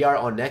 So we are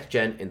on next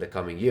gen in the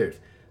coming years.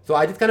 So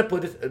I just kind of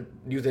put this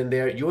news in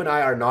there. You and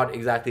I are not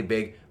exactly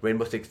big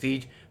Rainbow Six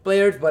Siege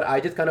players, but I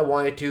just kind of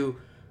wanted to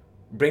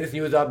bring this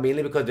news up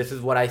mainly because this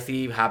is what I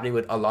see happening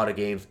with a lot of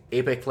games.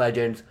 Apex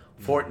Legends,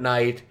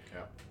 Fortnite,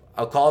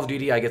 Call of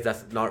Duty. I guess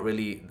that's not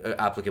really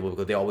applicable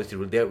because they always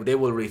do. They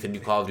will release a new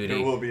Call of Duty.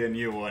 There will be a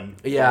new one.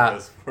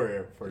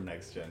 For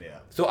next gen. Yeah.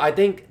 So I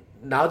think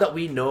now that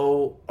we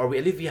know, or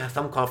at least we have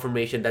some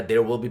confirmation that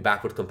there will be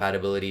backwards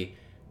compatibility,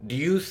 do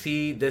you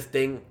see this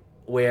thing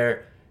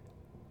where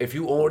if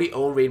you already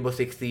own Rainbow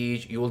Six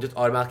Siege, you will just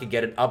automatically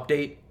get an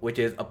update, which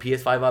is a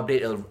PS5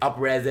 update, it'll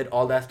up-res it,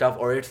 all that stuff,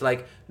 or it's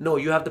like, no,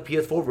 you have the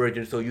PS4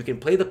 version, so you can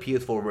play the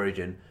PS4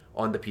 version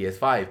on the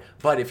PS5.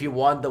 But if you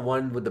want the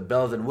one with the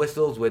bells and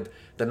whistles, with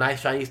the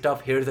nice shiny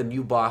stuff, here's a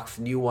new box,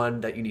 new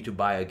one that you need to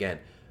buy again.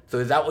 So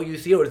is that what you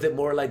see, or is it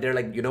more like they're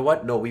like, you know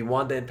what, no, we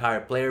want the entire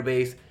player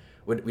base,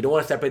 we don't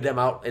want to separate them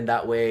out in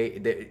that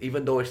way.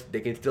 Even though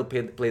they can still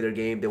play their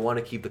game, they want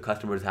to keep the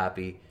customers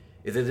happy.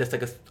 Is it just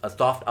like a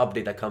soft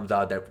update that comes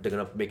out that they're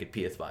going to make it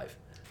PS5?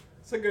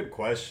 It's a good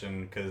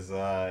question because,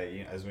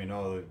 as we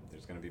know,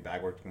 there's going to be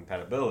backward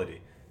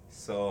compatibility.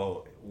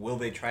 So will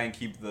they try and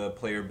keep the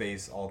player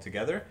base all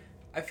together?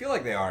 I feel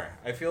like they are.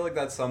 I feel like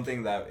that's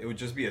something that it would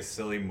just be a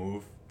silly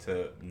move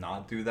to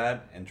not do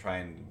that and try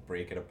and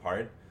break it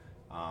apart.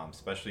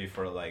 Especially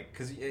for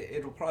because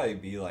it'll probably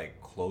be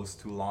close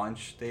to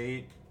launch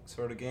date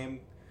sort of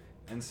game.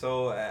 And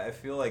so I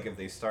feel like if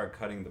they start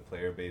cutting the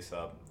player base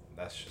up,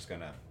 that's just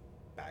going to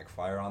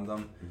backfire on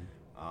them.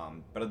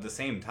 But at the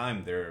same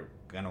time, they're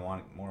gonna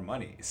want more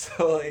money.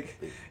 So like,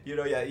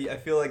 I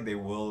feel like they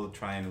will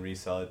try and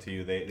resell it to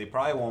you. They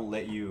probably won't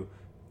let you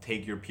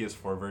take your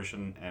PS4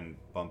 version and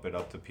bump it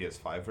up to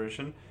PS5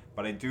 version.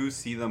 But I do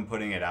see them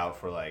putting it out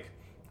for like,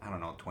 I don't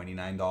know,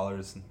 $29,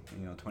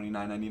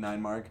 $29.99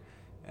 mark.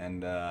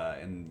 And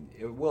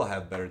it will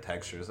have better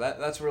textures.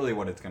 That's really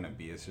what it's gonna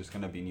be. It's just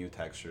gonna be new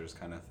textures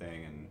kind of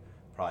thing, and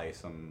probably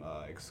some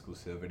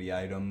exclusivity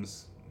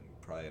items,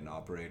 probably an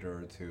operator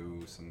or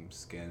two, some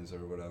skins or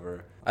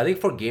whatever. I think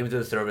for games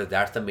as a service,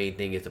 that's the main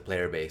thing is the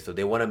player base. So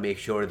they want to make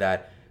sure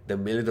that the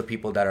millions of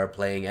people that are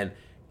playing, and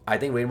I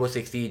think Rainbow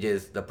Six Siege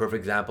is the perfect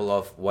example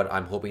of what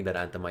I'm hoping that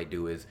Anthem might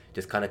do, is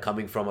just kind of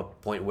coming from a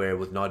point where it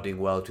was not doing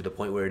well to the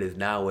point where it is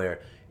now,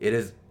 where it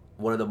is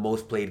one of the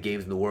most played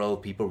games in the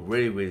world. People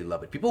really, really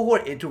love it. People who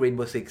are into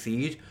Rainbow Six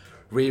Siege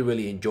really,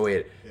 really enjoy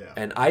it. Yeah.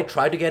 And I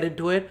tried to get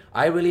into it.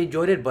 I really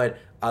enjoyed it, but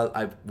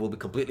I will be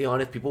completely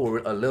honest. People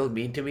were a little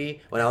mean to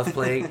me when I was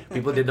playing.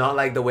 People did not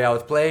like the way I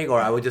was playing, or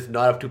I was just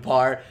not up to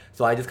par.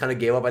 So I just kind of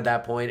gave up at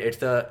that point.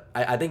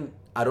 I think,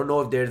 I don't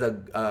know if there's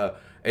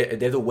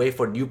a way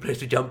for new players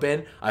to jump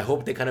in. I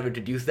hope they kind of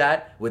introduce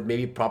that with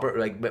maybe proper,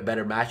 like,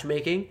 better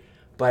matchmaking.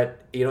 But,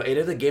 it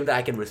is a game that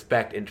I can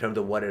respect in terms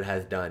of what it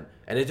has done.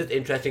 And it's just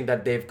interesting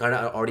that they've kind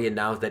of already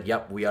announced that,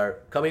 yep, we are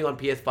coming on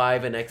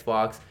PS5 and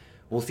Xbox.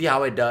 We'll see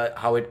how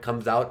it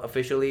comes out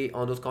officially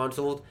on those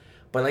consoles.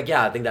 But,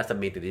 I think that's the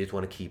main thing. They just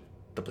want to keep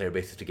the player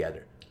bases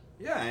together.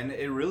 Yeah, and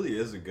it really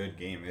is a good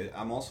game.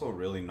 I'm also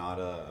really not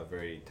a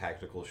very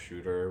tactical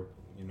shooter,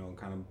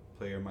 kind of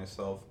player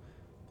myself.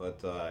 But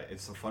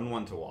it's a fun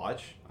one to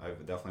watch.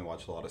 I've definitely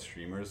watched a lot of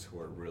streamers who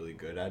are really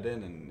good at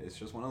it, and it's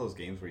just one of those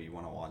games where you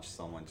want to watch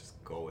someone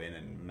just go in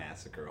and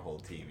massacre a whole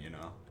team,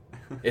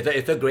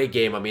 It's a great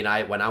game. I mean,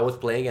 when I was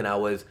playing and I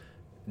was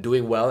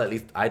doing well, at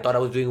least I thought I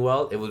was doing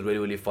well, it was really,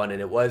 really fun,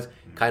 and it was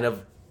kind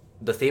of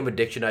the same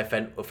addiction I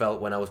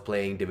felt when I was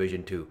playing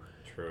Division 2.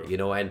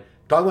 True. And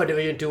talking about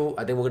Division 2,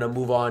 I think we're going to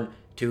move on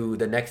to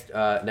the next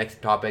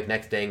topic,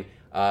 next thing.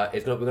 We're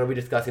going to be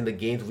discussing the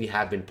games we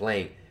have been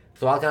playing.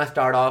 So I'll kind of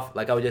start off,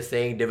 like I was just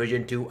saying,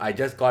 Division 2. I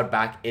just got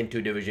back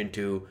into Division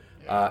 2.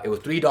 It was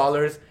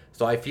 $3.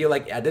 So I feel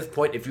like at this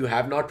point, if you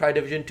have not tried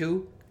Division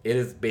 2, it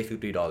is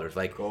basically $3.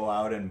 Like, go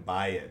out and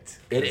buy it.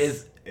 It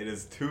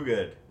is too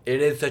good.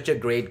 It is such a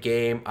great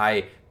game.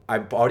 I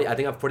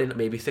think I've put in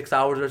maybe 6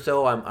 hours or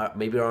so. I'm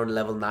maybe around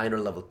level 9 or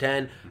level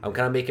 10. I'm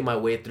kind of making my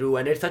way through,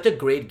 and it's such a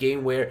great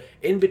game where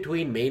in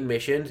between main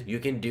missions you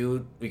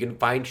can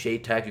find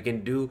shade tech, you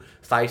can do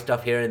side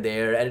stuff here and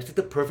there, and it's just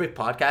the perfect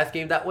podcast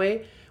game that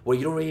way, where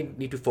you don't really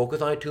need to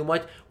focus on it too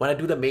much. When I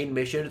do the main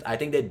missions, I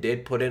think they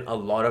did put in a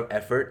lot of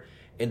effort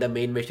in the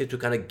main missions to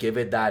kind of give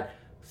it that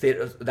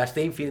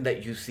same feeling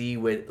that you see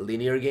with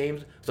linear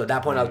games. So at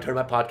that point, I'll turn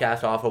my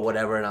podcast off or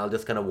whatever, and I'll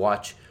just kind of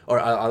watch, or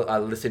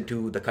I'll listen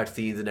to the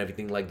cutscenes and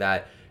everything like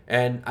that.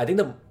 And I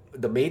think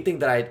the main thing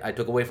that I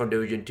took away from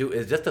Division 2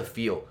 is just the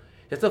feel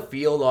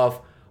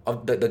of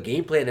the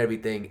gameplay and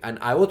everything. And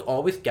I was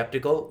always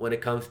skeptical when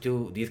it comes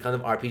to these kinds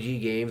of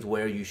RPG games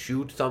where you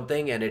shoot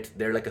something and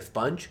they're like a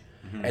sponge,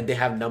 and they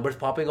have numbers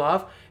popping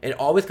off, and it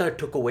always kind of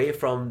took away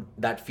from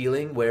that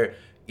feeling where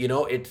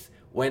it's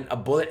when a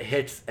bullet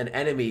hits an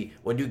enemy,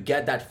 when you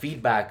get that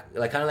feedback,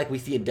 like kind of like we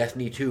see in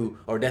Destiny 2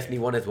 or Destiny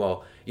 1 as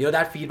well.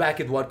 That feedback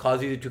is what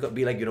causes you to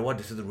be like,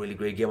 this is a really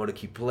great game, I want to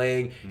keep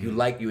playing.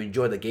 You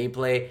enjoy the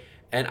gameplay.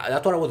 And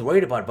that's what I was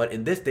worried about. But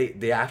in this,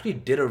 they actually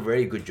did a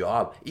very good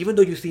job. Even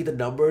though you see the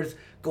numbers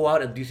go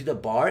out and you see the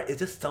bar, it's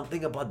just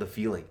something about the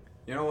feeling.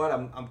 You know what?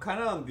 I'm kind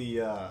of on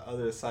the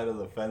other side of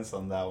the fence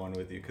on that one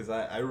with you, because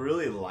I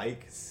really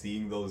like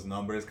seeing those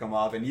numbers come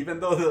off. And even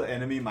though the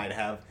enemy might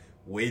have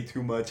way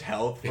too much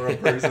health for a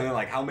person,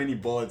 like how many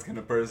bullets can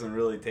a person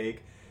really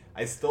take,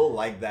 I still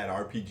like that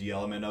RPG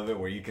element of it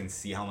where you can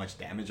see how much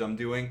damage I'm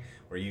doing,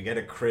 where you get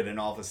a crit and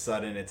all of a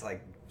sudden it's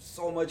like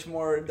so much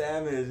more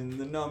damage and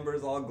the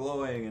numbers all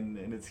glowing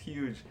and it's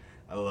huge.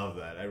 I love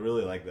that. I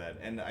really like that.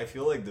 And I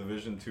feel like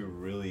Division 2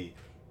 really,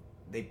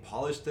 they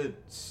polished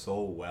it so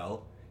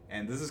well.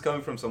 And this is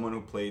coming from someone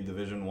who played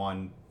Division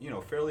 1,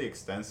 fairly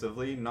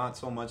extensively. Not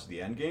so much the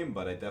end game,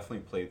 but I definitely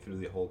played through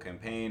the whole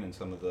campaign and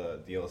some of the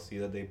DLC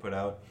that they put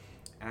out.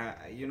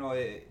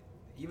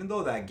 Even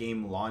though that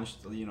game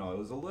launched, it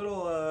was a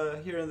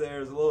little here and there, it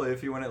was a little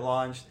iffy when it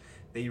launched,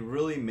 they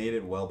really made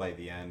it well by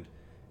the end.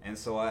 And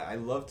so I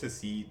love to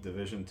see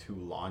Division 2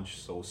 launch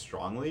so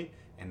strongly.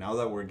 And now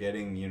that we're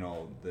getting,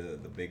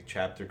 the big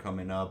chapter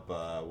coming up,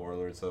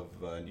 Warlords of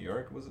New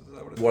York, is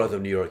that what it's called? Warlords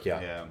of New York, yeah.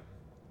 Yeah.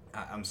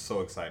 I'm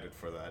so excited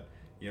for that.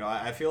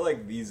 I feel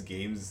like these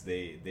games,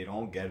 they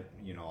don't get,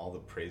 all the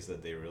praise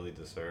that they really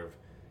deserve.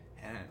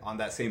 And on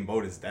that same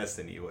boat is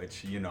Destiny,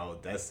 which,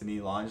 Destiny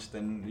launched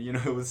and,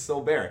 it was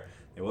so bare.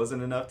 It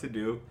wasn't enough to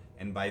do.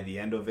 And by the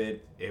end of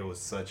it, it was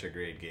such a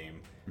great game.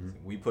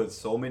 Mm-hmm. We put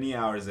so many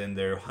hours in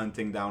there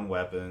hunting down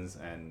weapons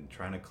and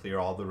trying to clear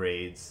all the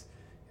raids.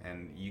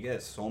 And you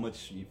get so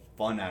much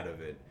fun out of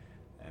it.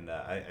 And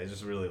I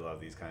just really love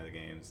these kinds of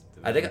games.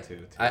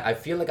 I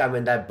feel like I'm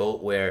in that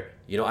boat where,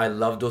 I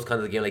love those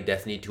kinds of games like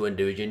Destiny 2 and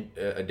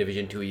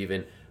Division 2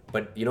 even.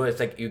 But it's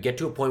like you get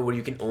to a point where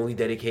you can only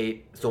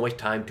dedicate so much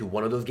time to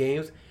one of those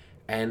games.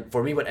 And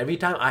for me, but every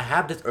time I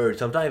have this urge,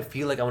 sometimes I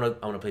feel like I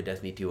wanna play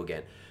Destiny 2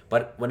 again.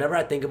 But whenever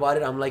I think about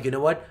it, I'm like, you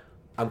know what?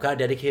 I'm kind of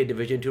dedicated to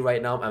Division 2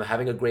 right now. I'm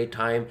having a great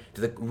time.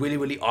 There's a really,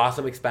 really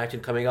awesome expansion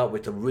coming out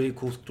with some really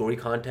cool story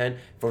content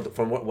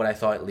from what I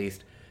saw at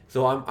least.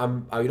 So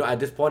I'm at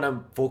this point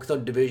I'm focused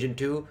on Division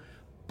 2,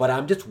 but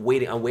I'm just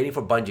waiting. I'm waiting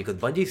for Bungie because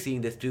Bungie's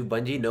seeing this too.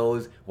 Bungie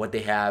knows what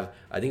they have.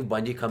 I think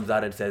Bungie comes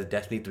out and says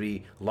Destiny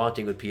 3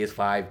 launching with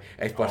PS5,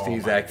 Xbox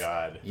Series X.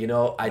 God.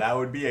 That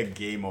would be a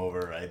game over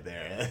right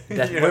there.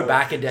 We're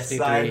back in Destiny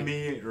 3. Sign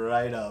me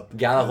right up.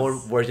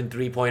 Gjallarhorn version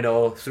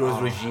 3.0,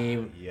 Suro's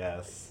Regime.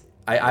 Yes.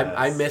 We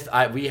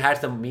had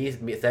some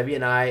Sebi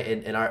and I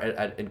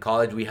in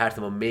college. We had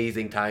some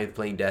amazing times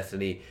playing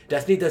Destiny.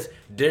 Destiny just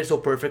did it so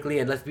perfectly,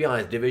 and let's be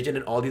honest, Division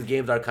and all these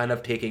games are kind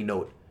of taking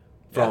note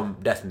from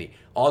Destiny.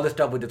 All the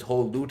stuff with this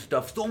whole loot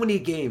stuff, so many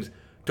games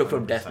took 100%.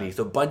 From Destiny.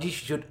 So Bungie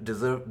should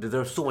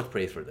deserve so much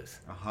praise for this.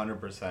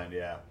 100%,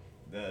 yeah.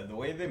 The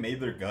way they made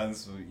their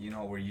guns,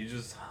 where you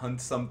just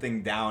hunt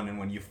something down, and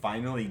when you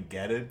finally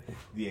get it,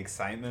 the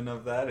excitement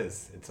of that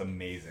it's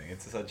amazing.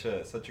 It's such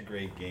a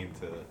great game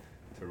to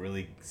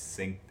really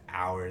sink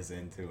hours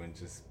into and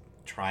just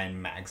try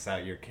and max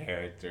out your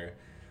character.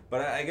 But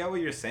I get what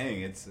you're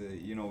saying. It's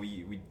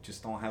we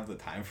just don't have the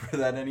time for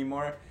that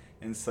anymore.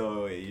 And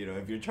so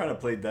if you're trying to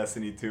play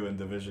Destiny 2 and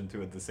Division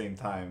 2 at the same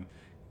time,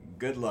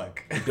 good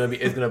luck. It's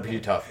gonna be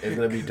tough. It's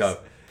gonna be tough.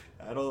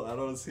 I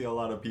don't see a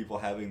lot of people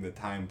having the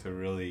time to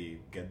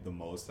really get the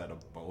most out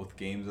of both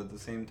games at the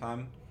same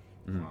time.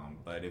 Mm-hmm.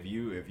 But if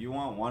you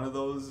want one of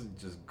those,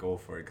 just go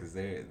for it because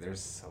they're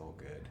so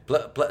good.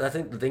 Plus, I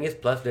think the thing is,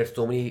 there's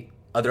so many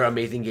other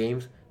amazing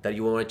games that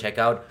you want to check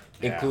out,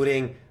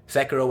 including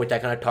Sekiro, which I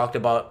kind of talked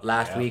about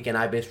last week, and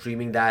I've been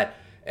streaming that.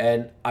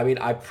 And I mean,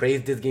 I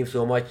praised this game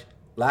so much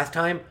last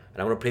time,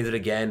 and I'm gonna praise it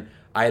again.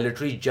 I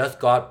literally just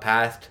got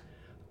past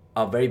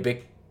a very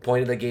big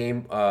point of the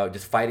game,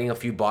 just fighting a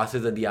few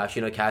bosses in the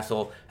Ashina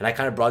Castle, and I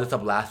kind of brought this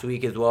up last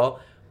week as well.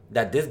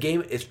 That this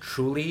game is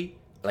truly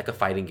like a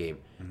fighting game,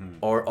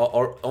 or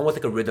almost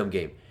like a rhythm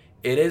game.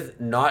 It is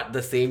not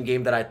the same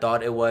game that I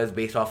thought it was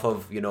based off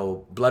of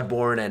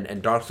Bloodborne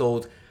and Dark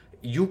Souls.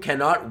 You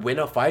cannot win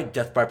a fight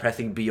just by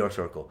pressing B or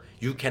circle.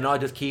 You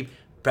cannot just keep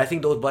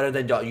pressing those buttons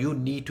and you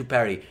need to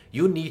parry.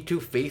 You need to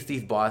face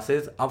these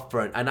bosses up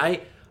front. And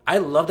I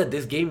love that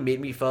this game made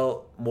me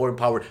feel more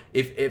empowered.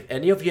 If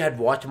any of you had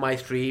watched my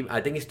stream,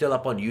 I think it's still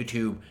up on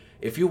YouTube.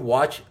 If you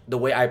watch the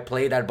way I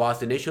played that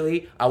boss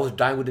initially, I was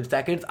dying within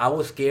seconds. I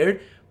was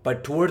scared.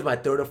 But towards my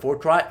third or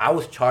fourth try, I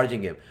was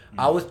charging him.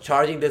 I was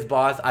charging this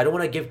boss. I don't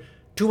want to give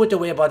too much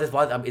away about this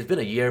boss. It's been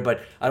a year,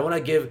 but I don't want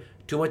to give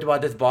too much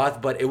about this boss.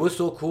 But it was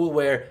so cool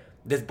where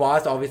this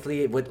boss,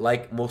 obviously, with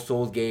like most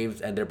Souls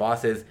games and their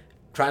bosses,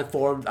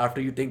 transforms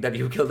after you think that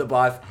you killed the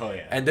boss. Oh,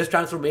 yeah. And this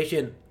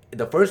transformation,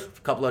 the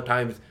first couple of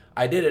times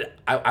I did it,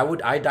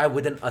 I died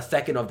within a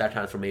second of that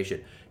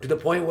transformation. To the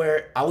point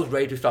where I was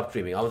ready to stop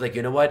streaming. I was like,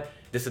 you know what?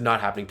 This is not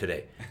happening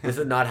today. This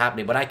is not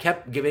happening. But I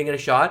kept giving it a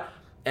shot.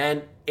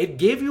 And it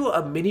gave you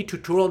a mini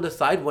tutorial on the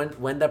side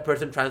when that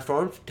person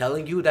transforms,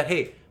 telling you that,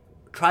 hey,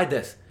 try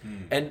this.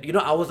 And,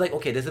 I was like,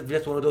 okay, this is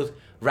just one of those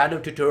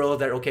random tutorials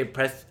that, okay,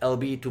 press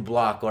LB to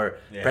block or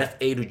press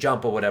A to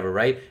jump or whatever,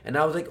 right? And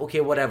I was like, okay,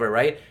 whatever,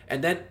 right?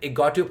 And then it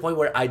got to a point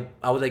where I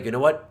was like, you know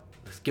what?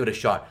 Let's give it a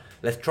shot.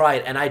 Let's try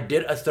it. And I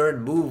did a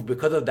certain move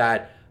because of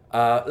that.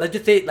 Let's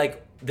just say,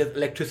 like, the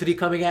electricity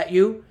coming at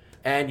you,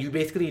 and you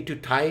basically need to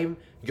time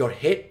your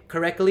hit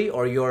correctly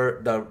or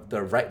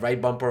the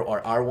right bumper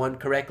or R1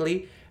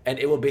 correctly, and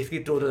it will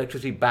basically throw the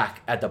electricity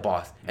back at the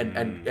boss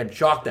and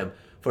shock them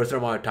for a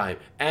certain amount of time,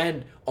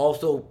 and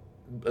also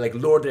like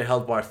lower their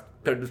health bars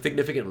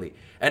significantly.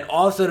 And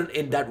all of a sudden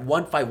in that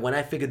one fight, when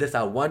I figured this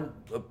out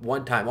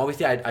one time,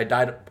 obviously I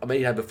died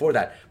many times before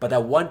that, but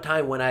that one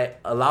time when I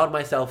allowed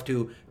myself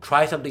to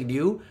try something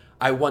new,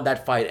 I won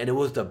that fight, and it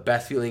was the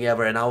best feeling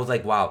ever. And I was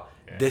like, wow,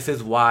 this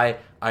is why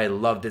I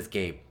love this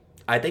game.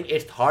 I think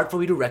it's hard for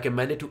me to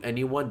recommend it to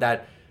anyone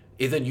that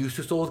isn't used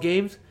to Souls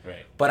games.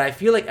 Right. But I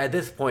feel like at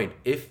this point,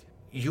 if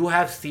you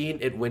have seen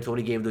it win so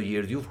many games of the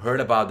years, you've heard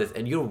about this,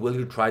 and you're willing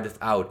to try this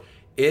out,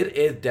 it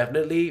is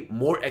definitely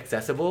more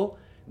accessible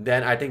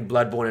than I think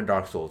Bloodborne and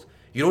Dark Souls.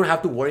 You don't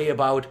have to worry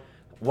about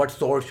what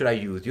sword should I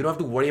use. You don't have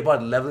to worry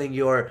about leveling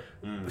your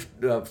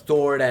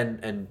sword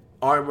and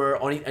armor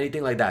or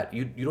anything like that.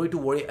 You don't need to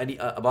worry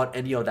about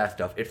any of that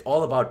stuff. It's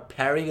all about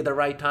parrying at the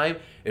right time.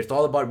 It's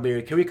all about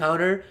Mirikiri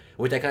counter,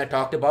 which I kind of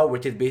talked about,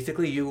 which is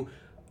basically you,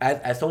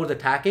 as someone's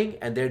attacking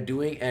and they're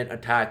doing an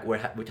attack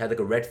which has like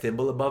a red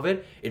symbol above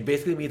it, it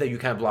basically means that you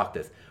can't block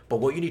this. But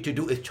what you need to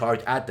do is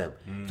charge at them.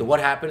 So what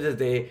happens is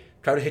they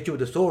try to hit you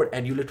with the sword,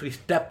 and you literally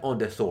step on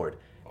the sword,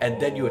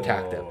 and then you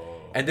attack them.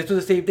 And this is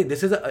the same thing.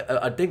 This is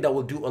a thing that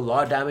will do a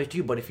lot of damage to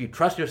you, but if you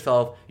trust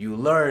yourself, you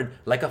learn,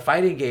 like a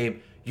fighting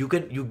game,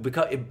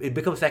 it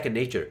becomes second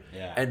nature.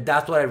 Yeah. And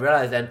that's what I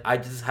realized, and I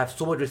just have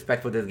so much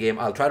respect for this game.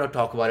 I'll try not to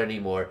talk about it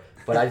anymore,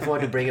 but I just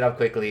wanted to bring it up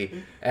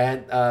quickly.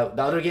 And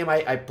the other game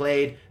I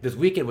played this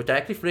weekend, which I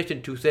actually finished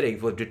in 2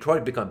 sittings, was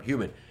Detroit Become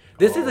Human.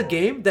 This is a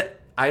game that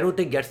I don't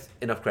think gets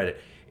enough credit.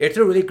 It's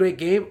a really great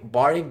game,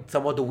 barring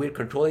some of the weird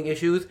controlling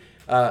issues.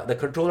 The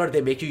controller,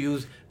 they make you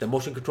use the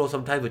motion control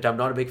sometimes, which I'm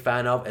not a big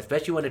fan of,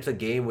 especially when it's a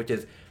game which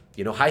is,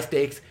 high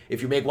stakes.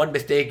 If you make one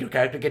mistake, your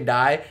character can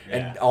die,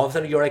 and all of a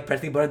sudden you're like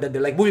pressing button, then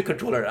they're like, move your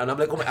controller, and I'm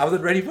like, oh my, I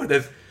wasn't ready for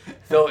this.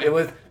 So it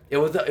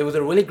was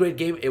a really great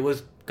game. It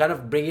was kind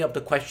of bringing up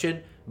the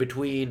question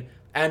between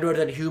androids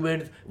and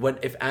humans.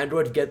 If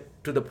androids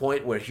get to the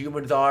point where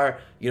humans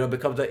are,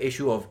 becomes an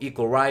issue of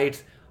equal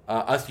rights.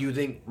 Us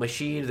using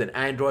machines and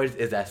androids,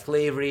 is that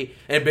slavery?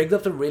 And it brings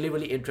up some really,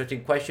 really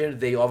interesting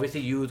questions. They obviously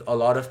use a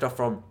lot of stuff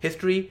from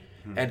history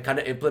and kind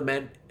of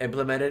implement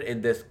it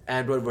in this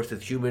android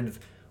versus humans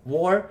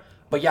war.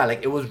 But yeah,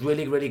 like, it was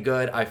really, really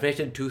good. I finished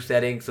in 2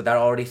 settings, so that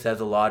already says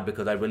a lot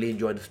because I really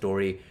enjoyed the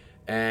story.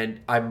 And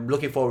I'm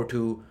looking forward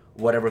to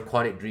whatever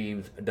Quantic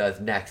Dreams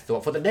does next.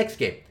 So for the next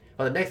game,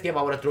 I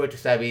want to throw it to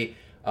Sebi.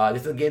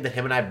 This is a game that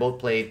him and I both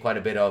played quite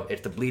a bit of.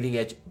 It's the Bleeding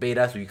Edge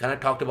beta, so you kind of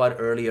talked about it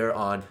earlier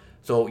on.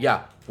 So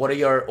yeah, what are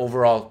your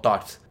overall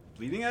thoughts?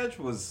 Bleeding Edge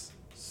was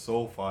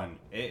so fun.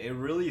 It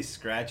really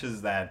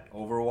scratches that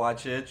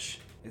Overwatch itch.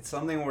 It's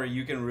something where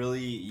you can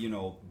really,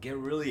 get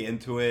really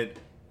into it,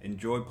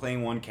 enjoy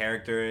playing one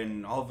character,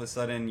 and all of a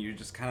sudden you're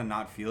just kind of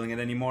not feeling it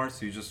anymore,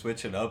 so you just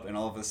switch it up, and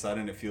all of a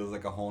sudden it feels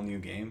like a whole new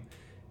game.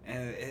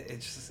 And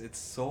it's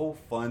so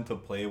fun to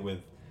play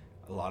with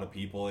a lot of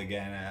people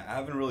again. I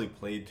haven't really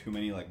played too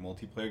many like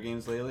multiplayer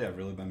games lately. I've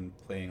really been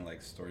playing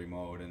like story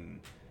mode and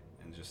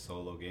just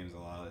solo games a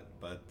lot.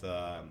 But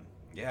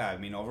yeah, I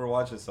mean,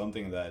 Overwatch is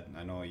something that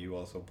I know you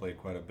also played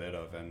quite a bit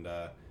of, and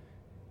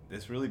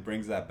this really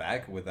brings that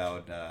back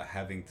without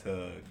having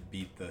to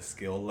beat the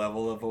skill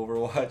level of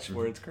Overwatch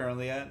where it's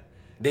currently at.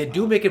 They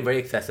do make it very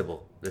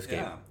accessible, this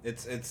game. Yeah,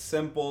 it's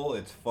simple,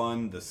 it's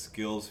fun, the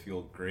skills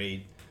feel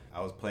great.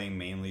 I was playing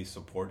mainly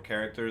support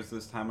characters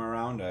this time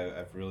around.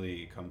 I've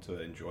really come to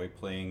enjoy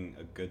playing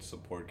a good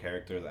support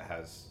character that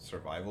has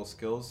survival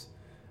skills.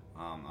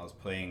 I was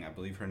playing, I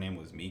believe her name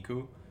was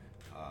Miku.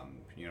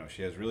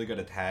 She has really good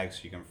attacks.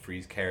 She can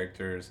freeze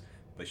characters,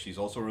 but she's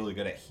also really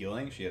good at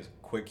healing. She has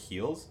quick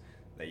heals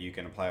that you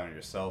can apply on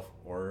yourself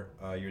or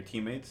your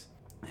teammates.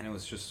 And it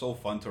was just so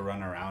fun to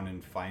run around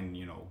and find,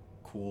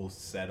 cool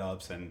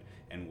setups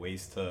and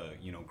ways to,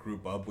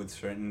 group up with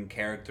certain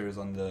characters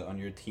on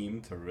your team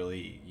to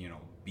really,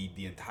 beat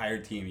the entire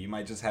team. You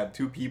might just have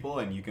 2 people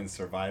and you can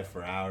survive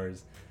for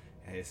hours.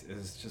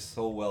 It's just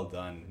so well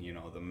done.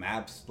 The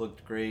maps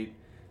looked great.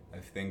 I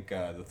think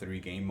the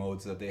 3 game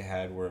modes that they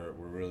had were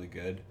really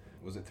good.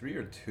 Was it 3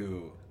 or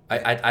 2?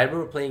 I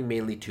remember playing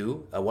mainly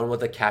 2. One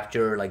was the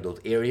capture, like those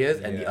areas,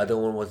 and the other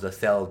one was the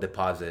cell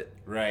deposit.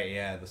 Right,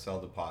 yeah, the cell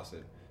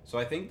deposit. So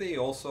I think they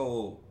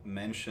also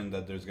mentioned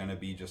that there's going to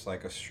be just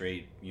like a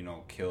straight,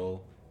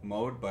 kill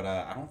mode, but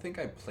I don't think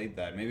I played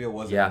that. Maybe it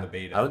wasn't in the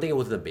beta. I don't think it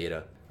was in the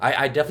beta.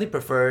 I definitely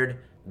preferred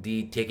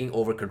the taking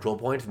over control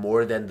points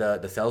more than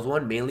the cells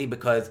one, mainly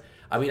because,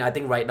 I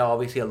think right now,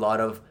 obviously, a lot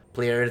of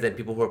players and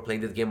people who are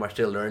playing this game are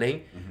still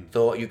learning.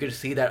 So you can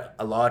see that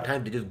a lot of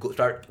times they just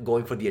start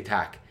going for the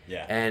attack.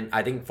 Yeah. And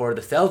I think for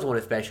the cells one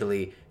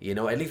especially, at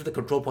least with the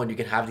control point, you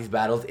can have these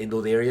battles in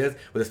those areas.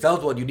 With the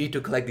cells one, you need to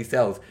collect these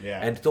cells.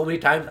 Yeah. And so many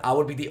times I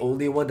would be the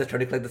only one that's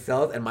trying to collect the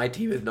cells, and my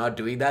team is not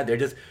doing that. They're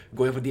just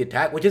going for the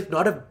attack, which is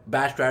not a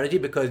bad strategy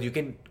because you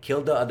can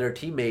kill the other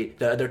team,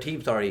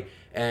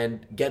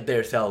 and get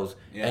their cells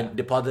and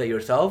deposit it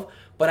yourself.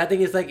 But I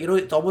think it's like,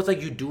 it's almost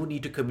like you do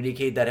need to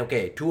communicate that,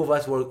 okay, 2 of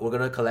us, we're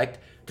going to collect,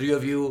 3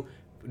 of you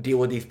deal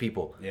with these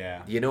people.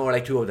 Yeah. Or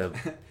like 2 of them.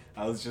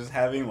 I was just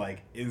having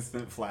like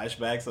instant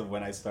flashbacks of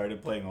when I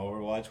started playing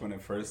Overwatch when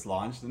it first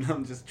launched, and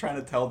I'm just trying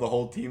to tell the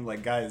whole team,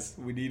 like, guys,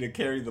 we need to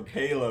carry the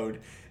payload,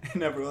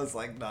 and everyone's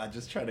like, nah,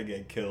 just try to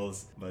get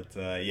kills. But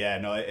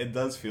it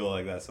does feel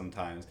like that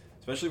sometimes,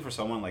 especially for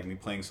someone like me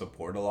playing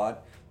support a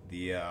lot.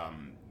 The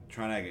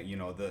trying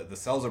to the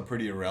cells are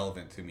pretty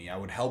irrelevant to me. I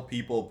would help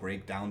people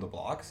break down the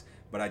blocks,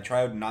 but I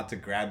try not to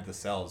grab the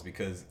cells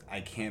because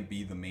I can't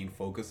be the main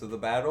focus of the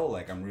battle.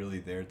 Like, I'm really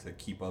there to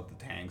keep up the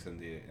tanks and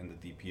the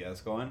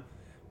DPS going.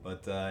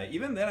 But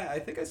even then, I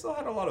think I still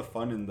had a lot of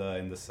fun in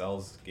the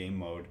cells game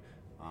mode.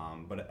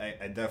 But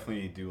I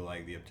definitely do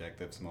like the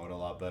objectives mode a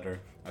lot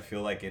better. I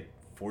feel like it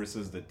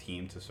forces the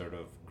team to sort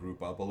of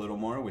group up a little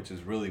more, which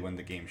is really when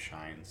the game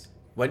shines.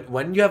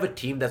 When you have a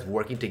team that's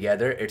working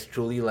together, it's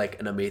truly like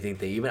an amazing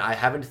thing. Even I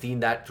haven't seen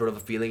that sort of a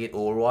feeling in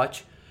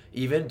Overwatch,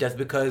 even just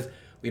because,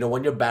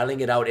 when you're battling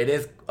it out, it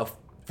is a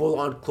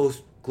full-on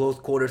close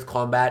quarters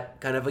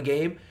combat kind of a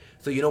game.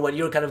 So, when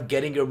you're kind of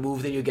getting your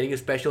moves in, you're getting your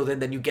specials in,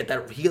 then you get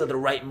that heal at the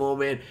right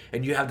moment,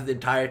 and you have this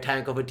entire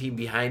tank of a team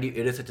behind you.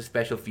 It is such a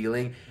special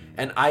feeling.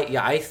 And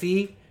I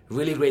see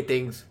really great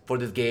things for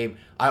this game.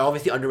 I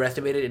obviously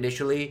underestimated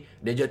initially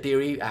Ninja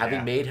Theory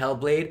having made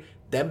Hellblade.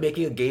 Them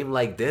making a game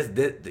like this,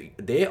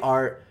 they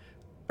are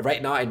right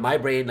now in my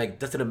brain like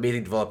just an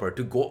amazing developer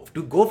to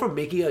go from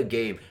making a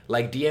game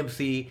like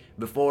DMC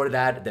before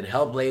that, then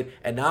Hellblade,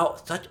 and now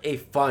such a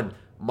fun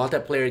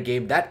multiplayer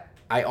game that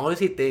I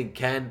honestly think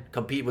can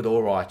compete with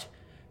Overwatch.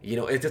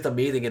 It's just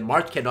amazing, and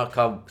March cannot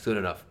come soon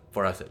enough.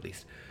 for us at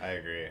least. I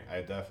agree.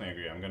 I definitely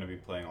agree. I'm going to be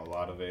playing a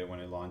lot of it when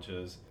it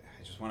launches.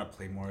 I just want to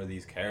play more of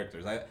these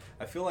characters.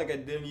 I feel like I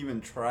didn't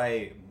even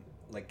try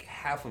like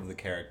half of the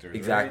characters.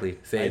 Exactly.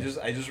 Right? Same.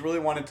 I just really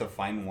wanted to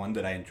find one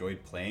that I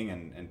enjoyed playing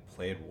and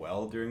play it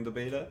well during the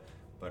beta.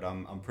 But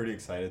I'm pretty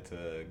excited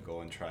to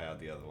go and try out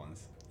the other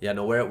ones. Yeah,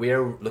 no,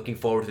 we're looking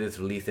forward to this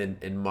release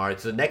in March.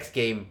 So the next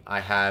game I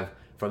have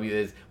from you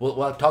is we'll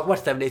talk about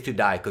 7 Days to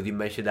Die because you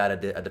mentioned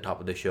that at the top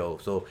of the show.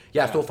 So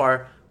yeah, so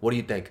far, what do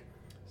you think?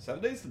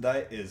 7 Days to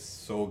Die is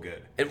so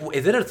good.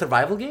 Is it a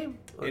survival game?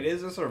 It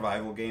is a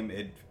survival game.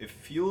 It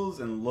feels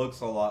and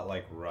looks a lot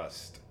like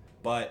Rust,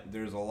 but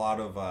there's a lot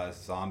of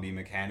zombie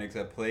mechanics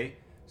at play.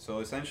 So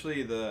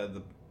essentially,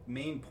 the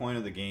main point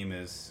of the game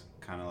is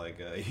kind of like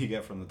you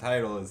get from the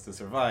title is to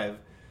survive.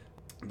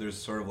 There's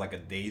sort of like a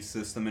day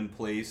system in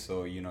place,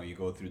 so you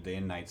go through day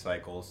and night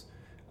cycles.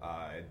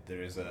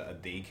 There is a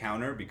day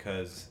counter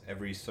because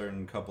every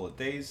certain couple of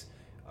days,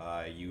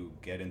 you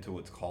get into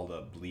what's called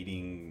a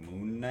bleeding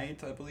moon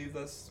night. I believe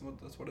that's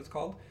what it's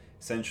called.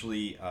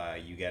 Essentially,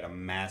 you get a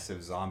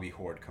massive zombie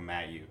horde come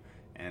at you,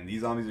 and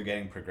these zombies are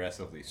getting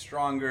progressively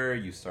stronger.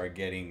 You start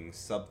getting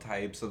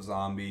subtypes of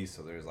zombies.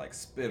 So there's like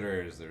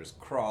spitters, there's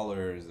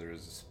crawlers,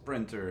 there's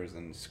sprinters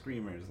and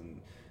screamers, and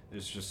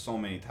there's just so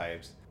many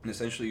types. And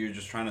essentially, you're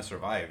just trying to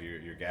survive.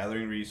 You're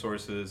gathering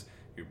resources,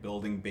 you're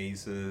building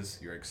bases,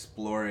 you're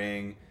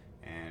exploring,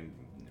 and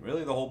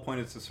really the whole point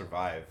is to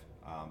survive.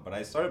 But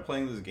I started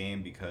playing this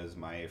game because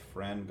my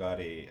friend got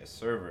a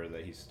server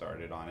that he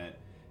started on it,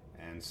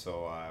 and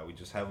so we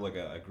just have like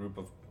a group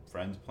of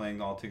friends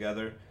playing all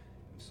together.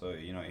 So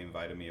he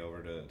invited me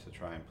over to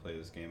try and play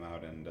this game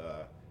out, and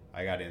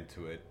I got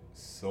into it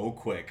so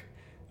quick.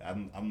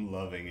 I'm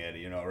loving it.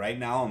 Right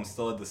now I'm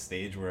still at the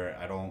stage where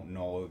I don't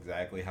know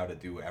exactly how to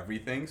do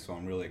everything, so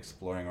I'm really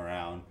exploring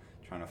around,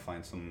 trying to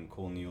find some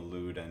cool new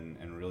loot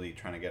and really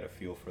trying to get a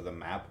feel for the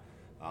map.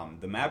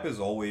 The map is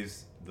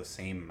always the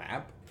same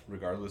map,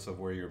 regardless of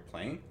where you're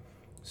playing.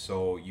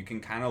 So you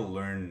can kind of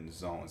learn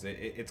zones.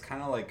 It's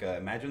kind of like,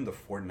 imagine the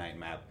Fortnite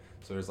map.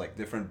 So there's like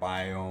different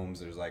biomes.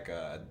 There's like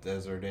a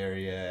desert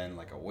area and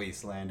like a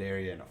wasteland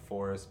area and a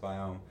forest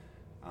biome.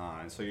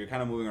 And so you're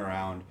kind of moving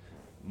around.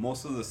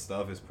 Most of the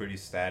stuff is pretty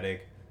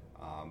static,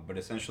 but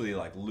essentially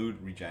like loot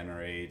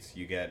regenerates.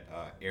 You get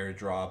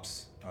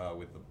airdrops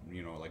with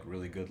like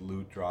really good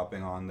loot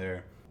dropping on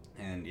there,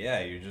 and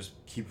yeah, you just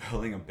keep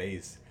building a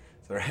base.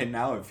 So right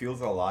now it feels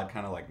a lot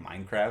kind of like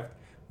Minecraft,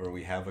 where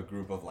we have a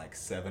group of like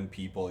 7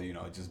 people,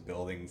 just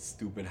building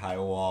stupid high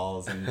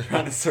walls and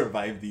trying to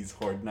survive these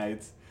horde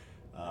nights.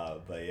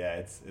 But yeah,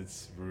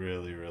 it's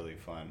really really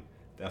fun.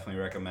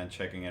 Definitely recommend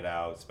checking it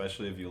out,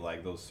 especially if you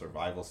like those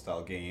survival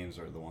style games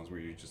or the ones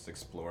where you're just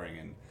exploring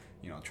and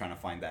trying to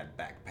find that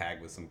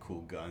backpack with some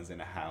cool guns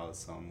in a house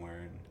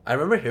somewhere. I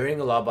remember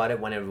hearing a lot about it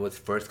when it was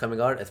first coming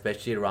out,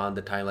 especially around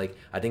the time, like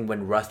I think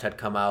when Rust had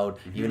come out.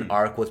 Even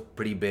Ark was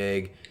pretty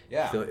big.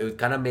 Yeah. So it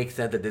kind of makes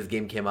sense that this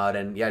game came out,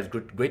 and yeah, it's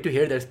great to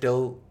hear they're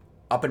still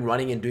up and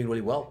running and doing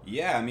really well.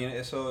 Yeah, I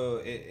mean, so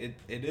it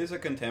is a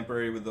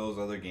contemporary with those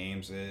other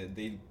games.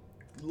 They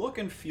look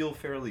and feel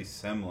fairly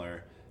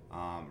similar.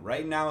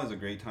 Right now is a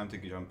great time to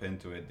jump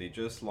into it. They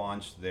just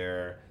launched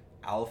their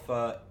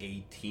Alpha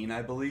 18,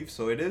 I believe.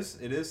 So it is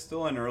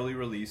still an early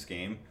release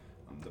game.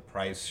 The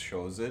price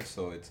shows it,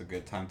 so it's a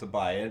good time to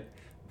buy it.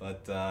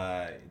 But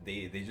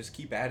they just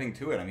keep adding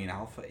to it. I mean,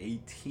 Alpha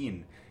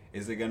 18.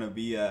 Is it gonna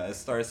be a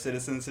Star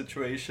Citizen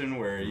situation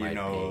where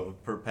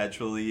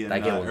perpetually in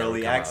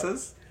early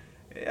access?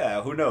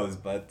 Yeah, who knows?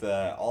 But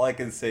all I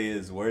can say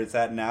is where it's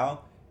at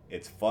now,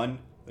 it's fun.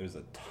 There's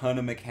a ton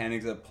of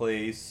mechanics at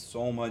play,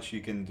 so much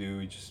you can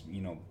do, just,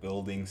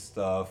 building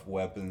stuff,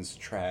 weapons,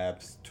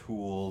 traps,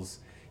 tools.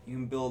 You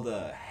can build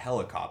a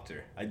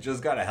helicopter. I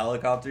just got a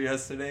helicopter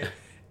yesterday,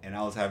 and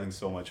I was having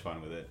so much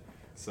fun with it.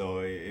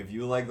 So if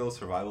you like those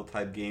survival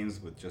type games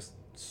with just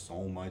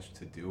so much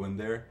to do in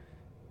there,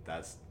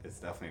 it's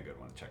definitely a good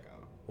one to check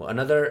out. Well,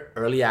 another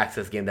early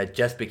access game that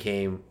just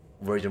became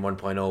version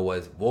 1.0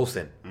 was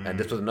Wolcen. And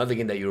this was another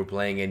game that you were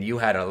playing, and you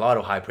had a lot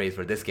of high praise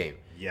for this game.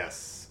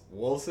 Yes.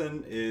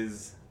 Wolcen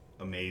is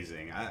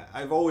amazing.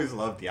 I've always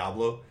loved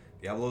Diablo.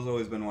 Diablo's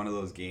always been one of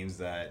those games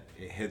that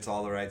it hits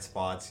all the right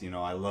spots.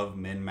 I love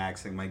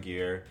min-maxing my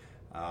gear.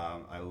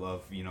 I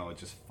love,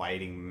 just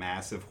fighting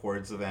massive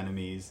hordes of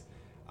enemies.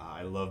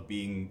 I love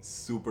being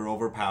super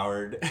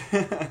overpowered.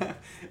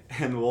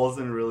 And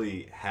Wolcen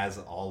really has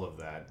all of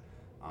that.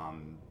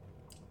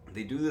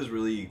 They do this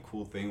really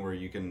cool thing where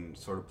you can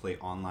sort of play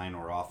online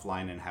or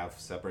offline and have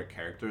separate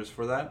characters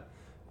for that.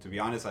 To be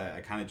honest,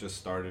 I kind of just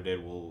started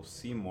it. We'll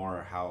see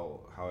more how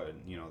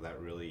it, that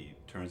really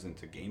turns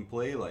into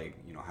gameplay, like,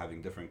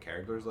 having different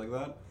characters like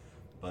that.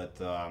 But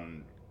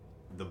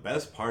the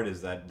best part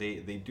is that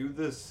they do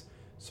this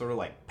sort of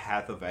like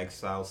Path of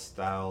Exile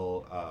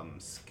style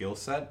skill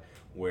set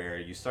where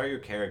you start your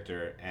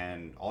character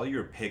and all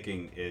you're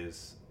picking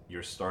is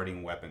your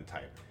starting weapon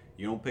type.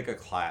 You don't pick a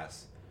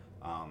class.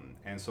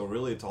 And so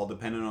really it's all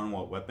dependent on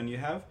what weapon you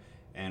have.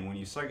 And when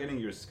you start getting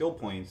your skill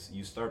points,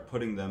 you start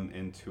putting them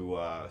into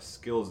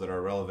skills that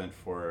are relevant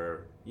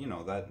for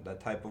that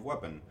type of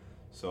weapon.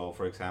 So,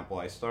 for example,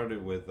 I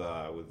started with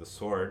the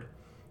sword,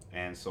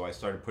 and so I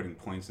started putting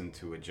points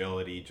into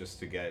agility just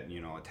to get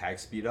attack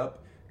speed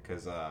up,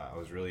 because I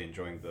was really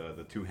enjoying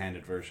the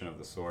two-handed version of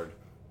the sword.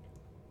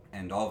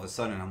 And all of a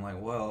sudden, I'm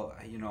like, well,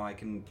 I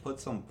can put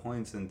some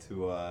points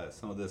into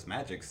some of this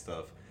magic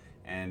stuff,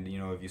 and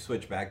if you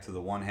switch back to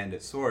the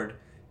one-handed sword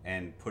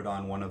and put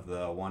on one of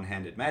the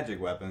one-handed magic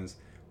weapons,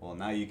 well,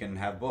 now you can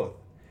have both.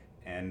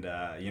 And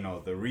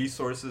the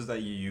resources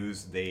that you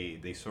use,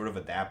 they sort of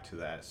adapt to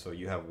that. So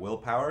you have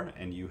willpower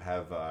and you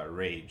have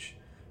rage.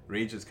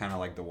 Rage is kind of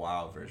like the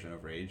WoW version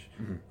of rage.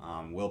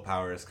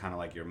 Willpower is kind of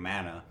like your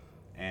mana,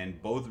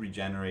 and both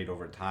regenerate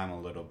over time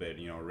a little bit.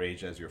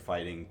 Rage as you're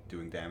fighting,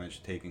 doing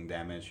damage, taking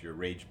damage. Your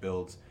rage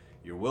builds.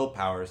 Your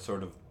willpower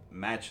sort of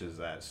matches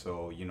that.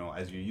 So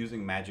as you're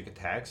using magic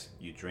attacks,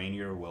 you drain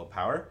your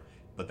willpower,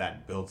 but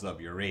that builds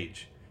up your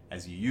rage.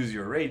 As you use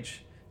your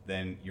rage,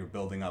 then you're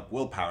building up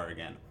willpower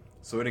again.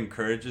 So it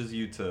encourages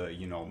you to,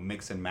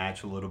 mix and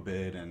match a little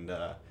bit, and,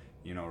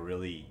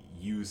 really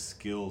use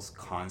skills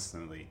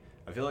constantly.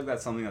 I feel like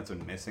that's something that's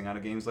been missing out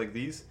of games like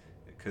these,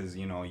 because,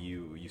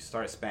 you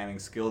start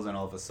spamming skills and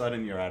all of a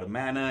sudden you're out of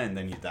mana and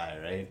then you die,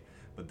 right?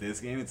 But this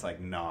game, it's like,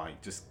 no,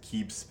 just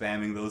keep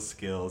spamming those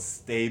skills,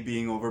 stay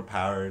being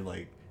overpowered,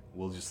 like,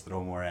 we'll just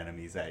throw more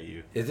enemies at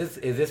you. Is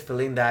this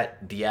filling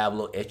that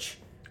Diablo itch?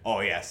 Oh,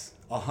 yes,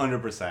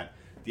 100%.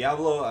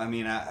 Diablo, I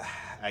mean,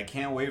 I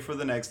can't wait for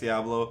the next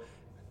Diablo.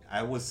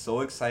 I was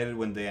so excited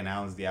when they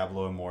announced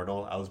Diablo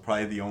Immortal. I was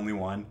probably the only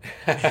one.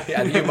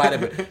 Yeah, you might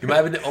have been. You might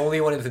have been the only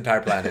one in this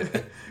entire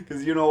planet.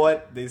 Because you know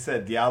what? They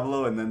said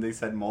Diablo and then they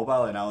said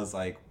mobile, and I was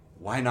like,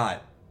 why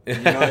not?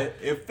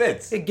 It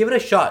fits. Hey, give it a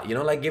shot. Give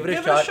it Give a it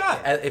a shot.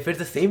 shot. If it's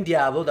the same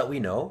Diablo that we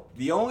know.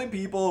 The only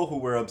people who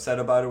were upset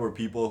about it were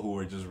people who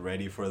were just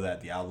ready for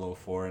that Diablo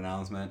 4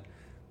 announcement.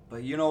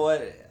 But you know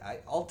what?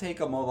 I'll take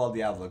a mobile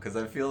Diablo because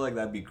I feel like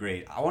that'd be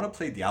great. I want to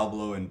play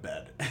Diablo in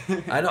bed.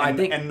 I know.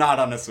 And not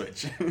on a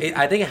Switch.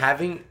 I think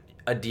having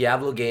a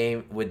Diablo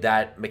game with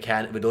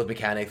with those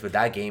mechanics, with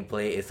that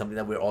gameplay, is something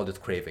that we're all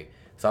just craving.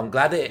 So I'm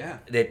glad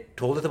they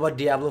told us about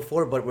Diablo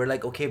 4, but we're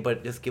like, okay,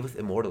 but just give us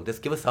Immortal.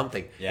 Just give us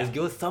something. Yeah. Just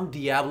give us some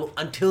Diablo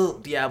until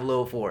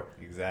Diablo 4.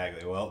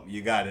 Exactly. Well,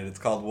 you got it. It's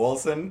called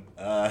Wolcen,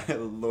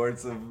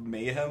 Lords of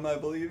Mayhem, I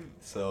believe.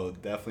 So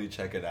definitely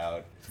check it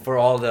out. For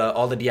all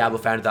the Diablo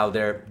fans out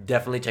there,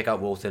 definitely check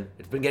out Wolcen.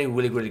 It's been getting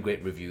really, really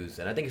great reviews,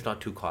 and I think it's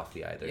not too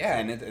costly either. Yeah,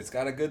 and it's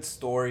got a good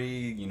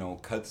story.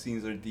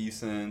 Cutscenes are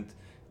decent.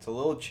 It's a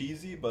little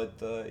cheesy, but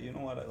you know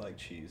what? I like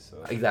cheese.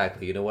 So.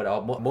 Exactly. You know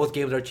what? Most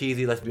games are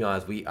cheesy. Let's be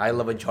honest. I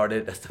love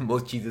Uncharted. That's the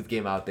most cheesiest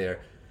game out there.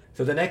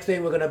 So the next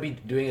thing we're gonna be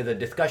doing is a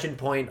discussion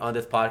point on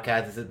this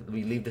podcast.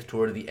 We leave this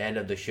toward the end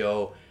of the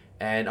show,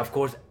 and of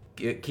course,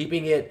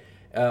 keeping it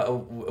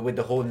with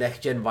the whole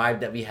next gen vibe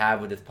that we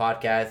have with this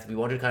podcast, we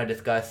want to kind of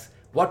discuss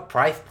what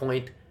price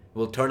point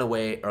will turn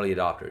away early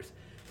adopters.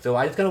 So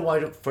I just kind of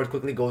wanted to first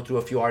quickly go through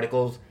a few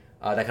articles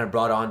that kind of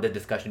brought on the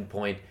discussion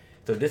point.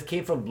 So this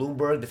came from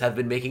Bloomberg. This has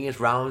been making its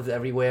rounds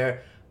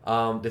everywhere.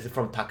 This is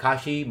from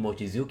Takashi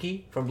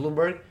Mochizuki from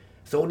Bloomberg.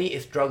 Sony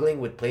is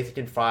struggling with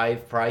PlayStation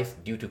 5 price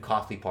due to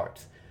costly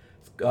parts.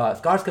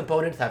 Scarce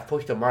Components have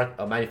pushed the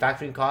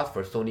manufacturing cost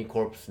for Sony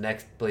Corp's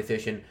next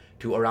PlayStation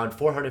to around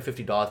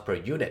 $450 per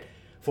unit,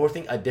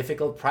 forcing a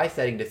difficult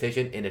price-setting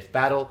decision in its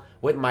battle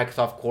with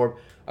Microsoft Corp,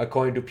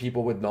 according to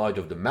people with knowledge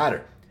of the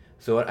matter.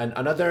 So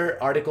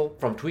another article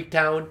from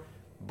Tweaktown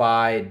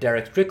by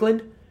Derek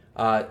Strickland,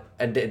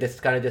 and this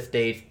kind of just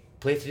states,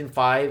 PlayStation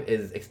 5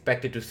 is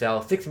expected to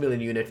sell 6 million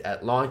units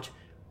at launch.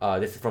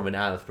 This is from an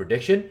analyst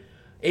prediction.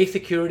 Ace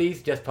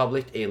Securities just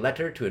published a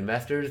letter to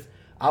investors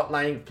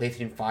outlining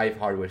PlayStation 5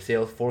 hardware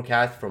sales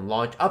forecast from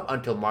launch up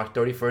until March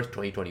 31st,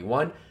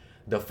 2021.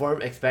 The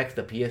firm expects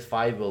the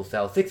PS5 will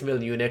sell 6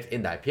 million units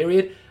in that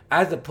period,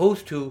 as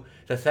opposed to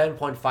the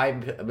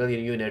 7.5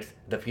 million units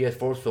the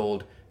PS4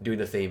 sold during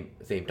the same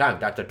time.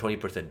 That's a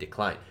 20%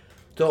 decline.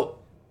 So,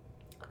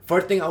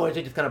 first thing I want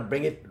to just kind of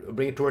bring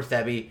it towards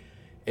Sebi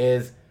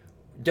is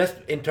just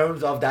in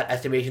terms of that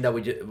estimation that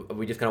we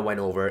just kind of went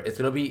over. It's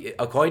going to be,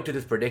 according to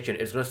this prediction,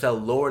 it's going to sell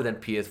lower than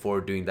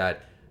PS4 during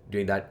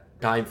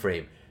that time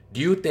frame. Do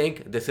you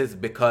think this is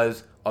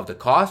because of the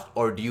cost,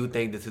 or do you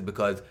think this is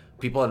because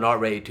people are not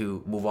ready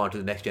to move on to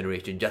the next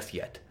generation just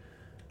yet?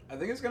 I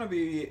think it's going to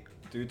be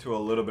due to a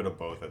little bit of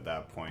both at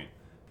that point.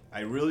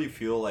 I really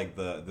feel like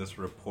this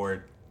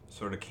report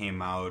sort of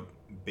came out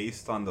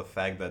based on the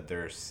fact that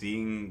they're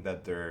seeing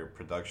that their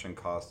production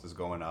cost is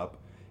going up,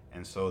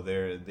 and so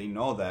they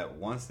know that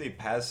once they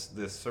pass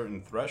this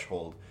certain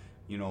threshold,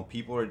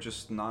 people are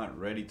just not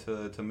ready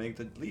to make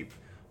the leap.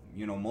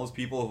 Most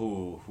people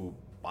who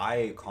buy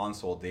a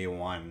console day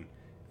one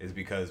is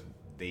because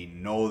they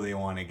know they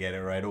want to get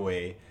it right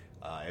away.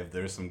 If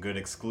there's some good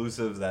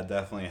exclusives, that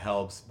definitely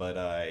helps. But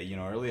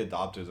early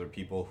adopters are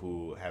people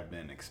who have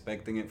been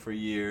expecting it for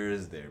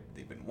years.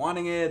 They've been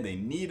wanting it, they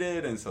need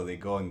it, and so they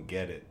go and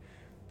get it.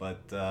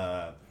 But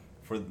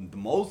for the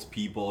most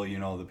people,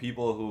 the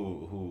people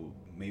who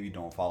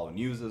don't follow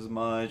news as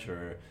much,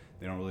 or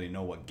they don't really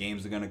know what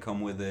games are going to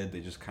come with it. They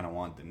just kind of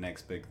want the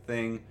next big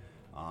thing.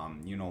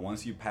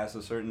 Once you pass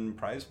a certain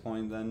price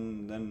point,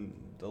 then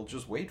they'll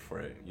just wait for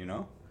it,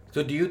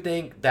 So do you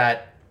think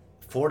that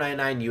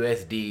 499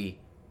 USD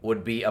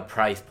would be a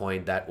price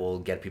point that will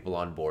get people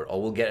on board,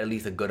 or will get at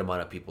least a good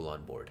amount of people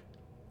on board?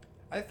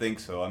 I think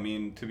so. I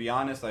mean, to be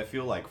honest, I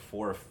feel like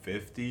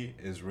 450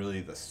 is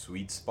really the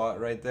sweet spot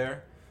right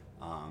there.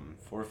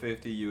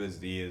 450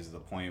 USD is the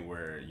point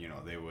where,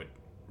 they would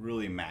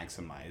really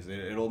maximize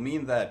it. It'll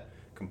mean that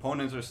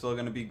components are still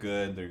going to be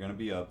good. They're going to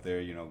be up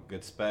there,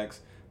 good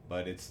specs,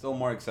 but it's still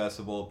more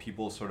accessible.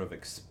 People sort of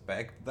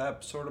expect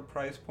that sort of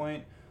price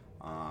point.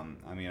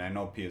 I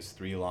know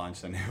PS3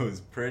 launched and it was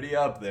pretty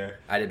up there.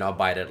 I did not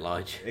buy it at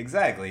launch.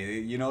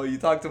 Exactly. You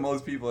talk to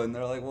most people and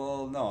they're like,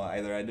 well, no,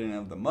 either I didn't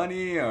have the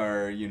money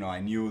or, I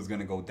knew it was going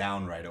to go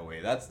down right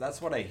away.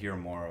 That's what I hear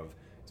more of.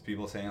 Is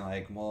people saying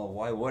like, well,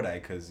 why would I?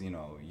 Because,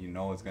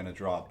 it's going to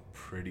drop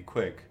pretty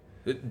quick.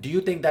 Do you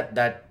think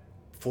that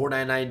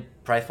 499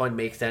 price point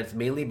makes sense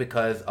mainly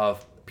because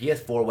of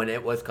PS4 when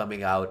it was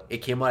coming out? It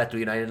came out at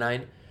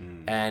 $399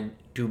 and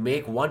to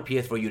make one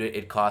PS4 unit,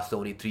 it costs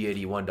only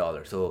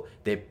 $381. So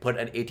they put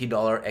an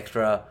 $18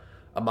 extra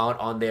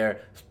amount on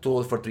there,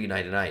 sold for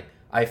 $399.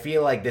 I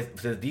feel like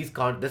this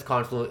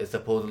console is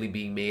supposedly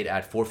being made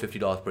at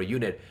 $450 per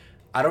unit,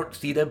 I don't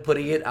see them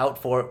putting it out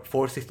for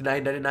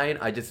 $469.99.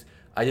 I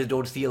just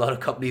don't see a lot of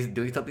companies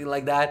doing something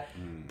like that.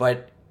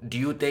 But do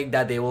you think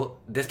that they will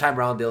this time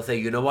around they'll say,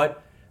 you know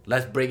what?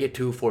 Let's bring it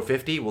to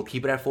 $450. We'll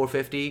keep it at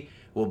 $450.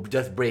 We'll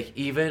just break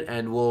even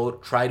and we'll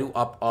try to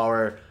up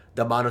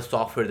the amount of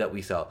software that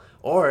we sell.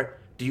 Or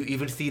do you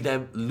even see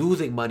them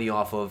losing money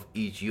off of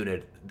each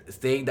unit,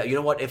 saying that, you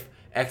know what, if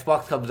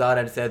Xbox comes out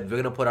and says we're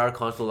gonna put our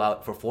console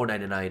out for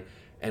 $499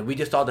 and we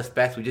just saw the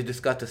specs, we just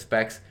discussed the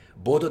specs,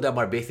 both of them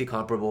are basically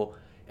comparable,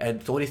 and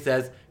Sony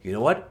says, you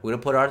know what, we're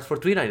gonna put ours for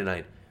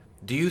 $399.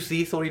 Do you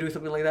see Sony doing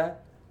something like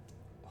that?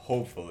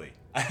 Hopefully.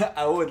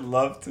 I would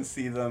love to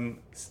see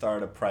them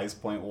start a price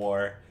point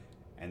war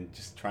and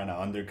just trying to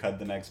undercut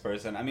the next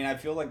person. I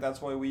feel like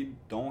that's why we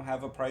don't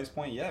have a price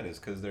point yet, is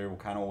because they're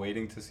kind of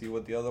waiting to see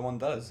what the other one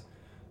does.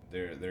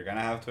 They're going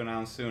to have to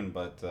announce soon,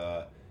 but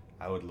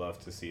I would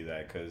love to see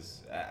that,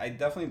 because I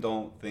definitely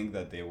don't think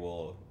that they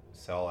will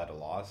sell at a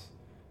loss.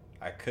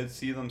 I could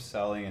see them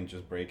selling and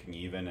just breaking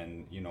even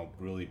and,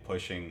 really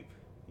pushing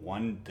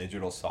one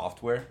digital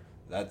software.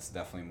 That's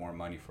definitely more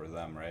money for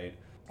them, right?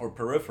 Or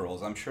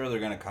peripherals. I'm sure they're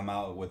going to come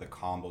out with a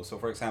combo. So,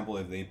 for example,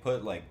 if they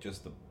put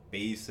just the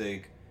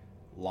basic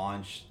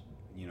launch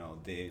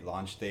day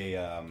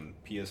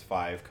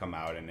PS5 come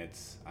out and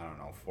it's, I don't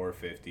know,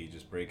 $450,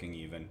 just breaking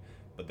even,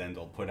 but then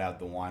they'll put out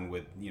the one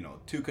with,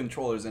 2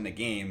 controllers in a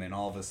game and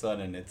all of a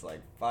sudden it's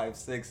like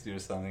 $560 or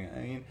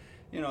something.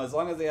 As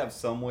long as they have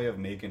some way of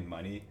making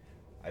money,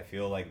 I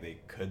feel like they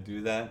could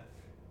do that.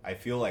 I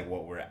feel like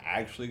what we're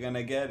actually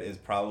gonna get is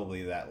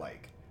probably that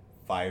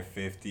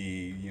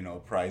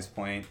 $550 price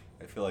point.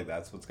 I feel like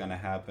that's what's gonna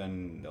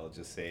happen. They'll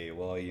just say,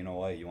 well, you know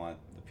what, you want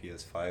the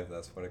PS5,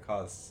 that's what it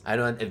costs. I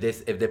know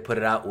if they put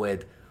it out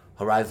with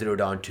Horizon Zero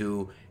Dawn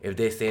 2, if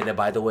they say that,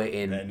 by the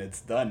way, then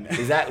it's done.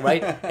 Exactly,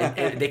 right?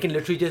 and they can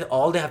literally just,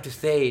 all they have to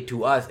say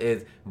to us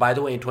is, by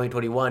the way, in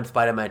 2021,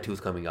 Spider-Man 2 is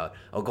coming out,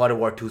 or God of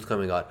War 2 is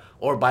coming out,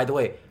 or by the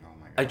way,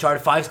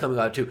 Uncharted 5 is coming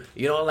out too.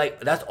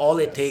 That's all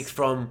it takes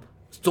from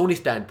Sony's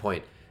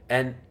standpoint.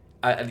 And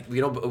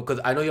because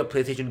I know you're a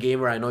PlayStation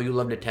gamer, I know you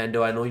love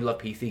Nintendo, I know you love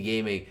PC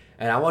gaming,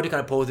 and I want to kind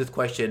of pose this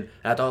question,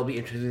 and I thought it would be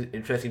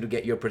interesting to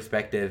get your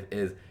perspective,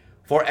 is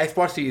for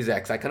Xbox Series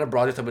X, I kind of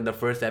brought this up in the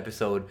first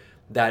episode,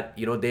 that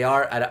they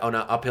are on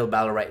an uphill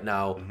battle right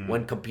now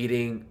when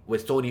competing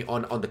with Sony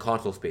on the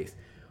console space.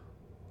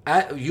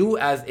 You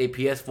as a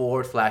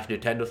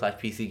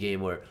PS4/Nintendo/PC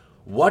gamer,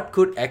 what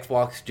could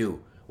Xbox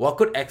do? What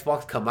could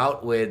Xbox come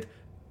out with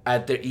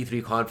at their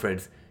E3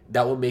 conference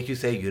that will make you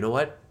say, you know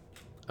what,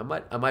 I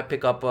might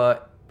pick up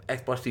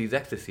Xbox Series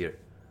X this year?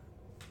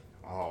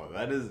 Oh,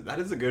 that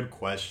is a good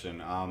question.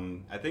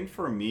 I think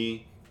for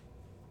me,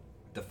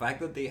 the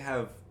fact that they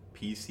have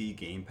PC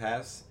Game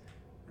Pass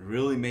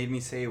really made me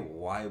say,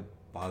 why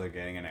bother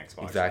getting an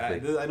Xbox?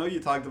 Exactly. I know you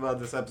talked about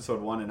this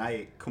episode 1, and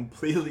I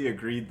completely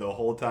agreed the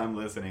whole time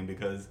listening,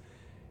 because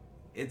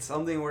it's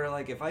something where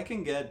if I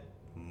can get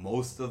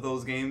most of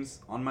those games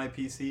on my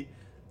PC,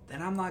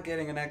 then I'm not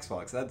getting an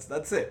Xbox.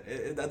 That's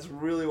it. That's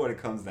really what it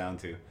comes down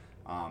to.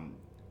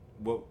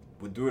 What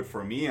would do it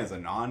for me as a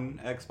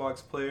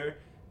non-Xbox player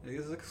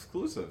is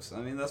exclusives.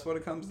 That's what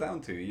it comes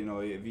down to.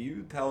 If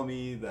you tell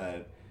me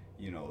that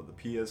the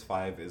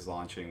PS5 is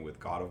launching with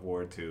God of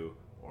War 2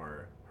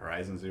 or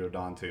Horizon Zero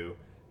Dawn 2,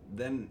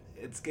 then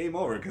it's game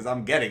over, because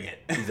I'm getting it.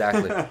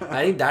 Exactly.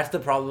 I think that's the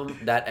problem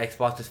that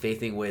Xbox is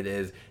facing with,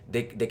 is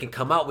they can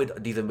come out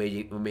with these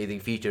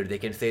amazing features. They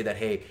can say that,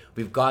 hey,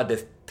 we've got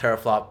this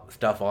teraflop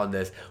stuff on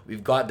this.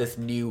 We've got this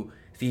new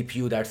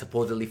CPU that's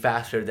supposedly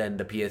faster than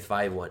the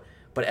PS5 one.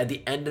 But at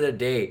the end of the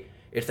day,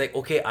 it's like,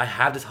 okay, I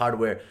have this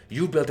hardware.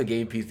 You built a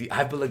game PC.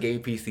 I built a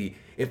game PC.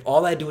 If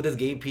all I do with this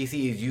game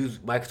PC is use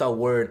Microsoft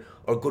Word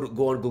or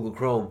go on Google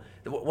Chrome.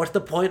 What's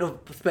the point of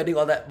spending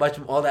all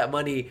that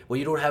money when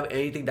you don't have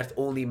anything that's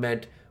only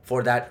meant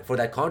for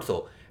that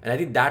console? And I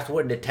think that's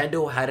what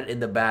Nintendo had it in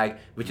the bag,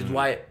 which is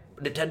why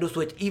Nintendo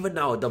Switch, even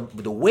now,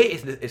 the way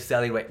it's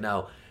selling right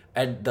now,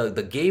 and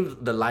the games,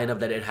 the lineup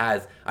that it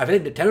has, I feel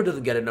like Nintendo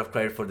doesn't get enough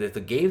credit for this.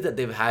 The games that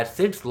they've had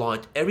since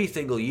launch every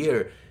single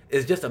year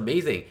is just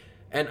amazing.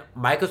 And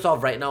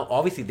Microsoft right now,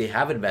 obviously they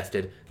have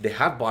invested, they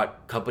have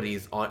bought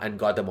companies on and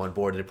got them on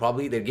board.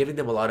 They're giving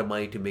them a lot of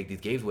money to make these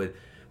games with,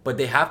 but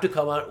they have to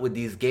come out with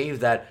these games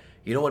that,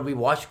 when we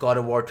watched God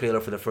of War trailer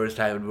for the first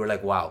time and we were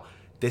like, wow,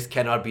 this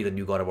cannot be the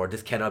new God of War.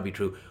 This cannot be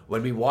true.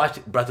 When we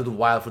watched Breath of the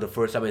Wild for the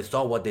first time and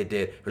saw what they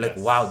did, we're like,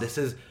 wow, this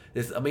is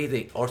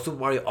amazing. Or Super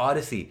Mario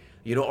Odyssey,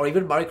 or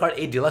even Mario Kart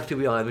 8 Deluxe, to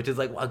be honest, which is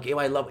like a game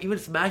I love. Even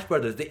Smash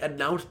Brothers, they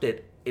announced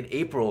it in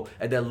April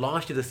and then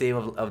launched it the same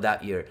of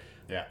that year.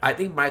 Yeah. I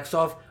think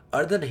Microsoft,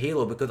 other than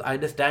Halo, because I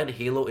understand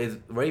Halo is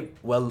very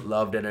well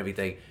loved and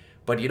everything,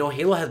 but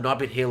Halo has not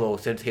been Halo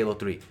since Halo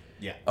 3.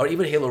 Yeah. Or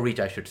even Halo Reach,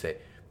 I should say.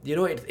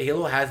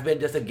 Halo has been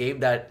just a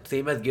game that,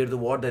 same as Gears of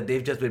War, that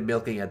they've just been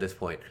milking at this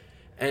point.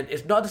 And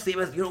it's not the same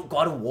as,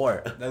 God of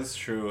War. That's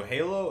true.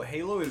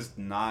 Halo is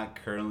not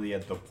currently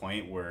at the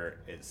point where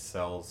it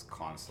sells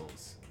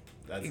consoles.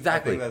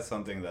 Exactly. I think that's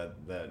something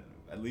that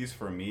at least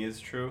for me is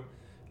true.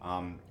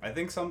 I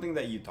think something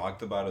that you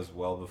talked about as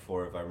well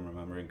before, if I'm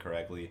remembering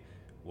correctly,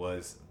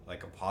 was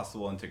like a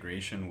possible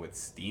integration with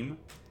Steam,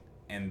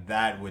 and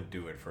that would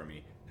do it for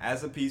me.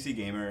 As a PC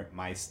gamer,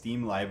 my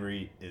Steam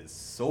library is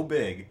so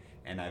big,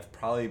 and I've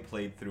probably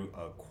played through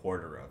a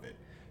quarter of it.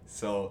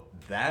 So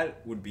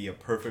that would be a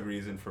perfect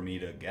reason for me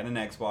to get an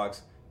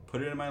Xbox,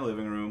 put it in my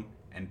living room,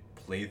 and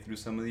play through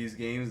some of these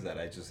games that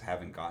I just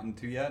haven't gotten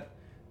to yet.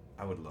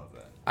 I would love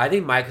that. I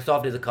think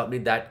Microsoft is a company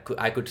that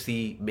I could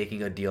see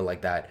making a deal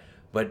like that.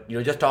 But,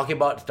 just talking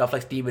about stuff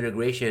like Steam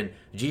integration,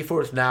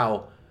 GeForce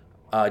Now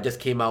just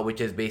came out,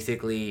 which is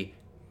basically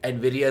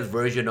NVIDIA's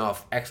version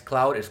of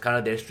xCloud. It's kind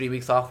of their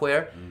streaming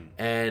software.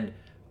 And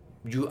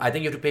I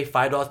think you have to pay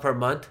 $5 per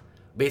month.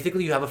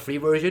 Basically, you have a free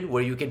version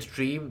where you can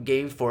stream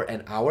games for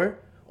an hour,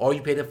 or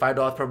you pay them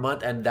 $5 per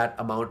month, and that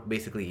amount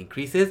basically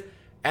increases.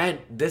 And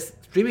this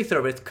streaming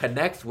service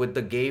connects with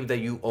the games that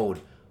you own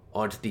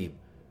on Steam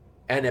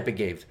and Epic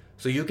Games.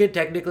 So you can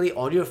technically,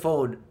 on your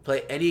phone,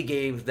 play any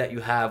games that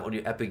you have on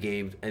your Epic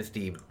Games and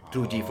Steam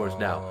through GeForce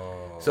Now.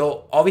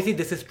 So obviously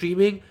this is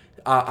streaming.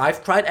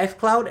 I've tried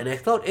xCloud, and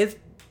xCloud is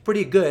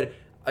pretty good.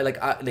 But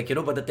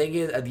the thing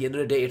is, at the end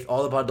of the day, it's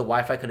all about the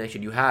Wi-Fi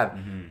connection you have.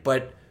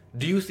 But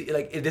do you see,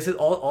 this is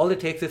all it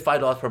takes is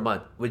 $5 per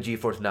month with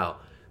GeForce Now.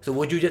 So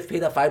would you just pay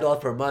that $5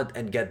 per month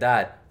and get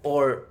that,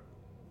 or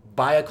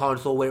buy a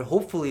console where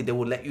hopefully they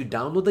will let you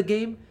download the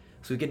game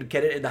so you can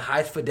get it in the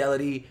highest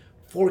fidelity,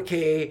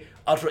 4K,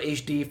 Ultra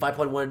HD,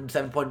 5.1,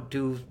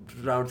 7.2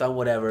 surround sound,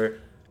 whatever.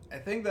 I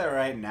think that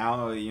right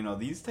now,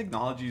 these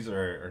technologies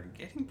are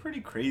getting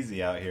pretty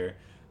crazy out here,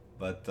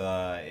 but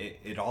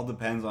it all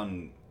depends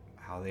on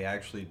how they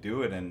actually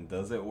do it, and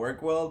does it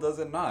work well, does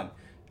it not?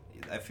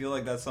 I feel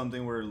like that's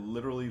something we're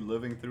literally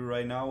living through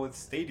right now with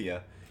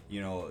Stadia.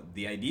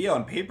 The idea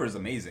on paper is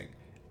amazing.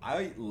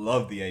 I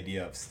love the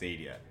idea of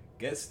Stadia.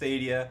 Get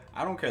Stadia.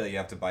 I don't care that you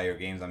have to buy your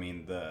games. I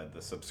mean, the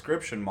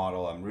subscription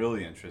model I'm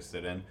really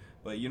interested in.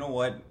 But you know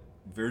what?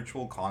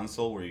 Virtual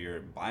console where you're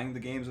buying the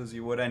games as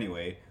you would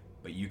anyway,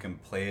 but you can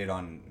play it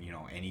on,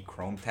 any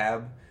Chrome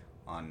tab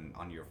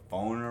on your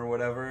phone or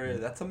whatever.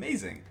 That's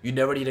amazing. You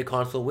never need a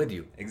console with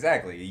you.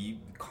 Exactly.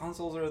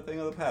 Consoles are a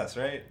thing of the past,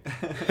 right?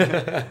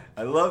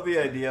 I love the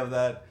idea of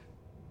that,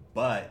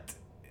 but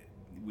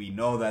we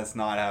know that's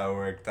not how it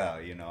worked out,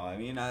 I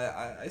mean,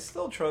 I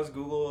still trust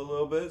Google a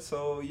little bit,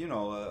 so,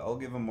 I'll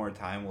give them more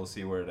time. We'll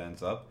see where it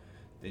ends up.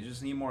 They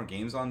just need more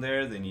games on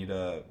there. They need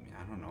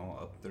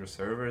up their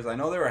servers. I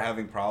know they were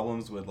having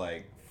problems with,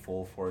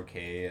 full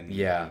 4K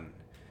and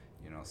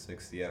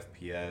 60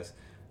 FPS.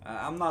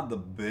 I'm not the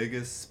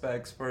biggest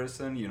specs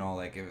person,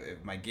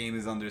 if my game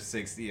is under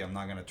 60, I'm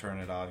not going to turn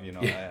it off,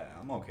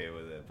 I'm okay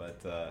with it.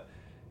 But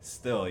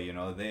still,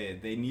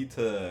 they need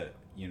to,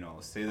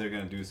 say they're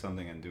going to do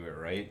something and do it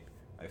right.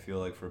 I feel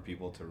like for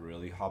people to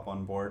really hop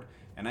on board.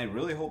 And I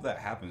really hope that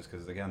happens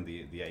because, again,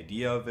 the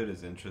idea of it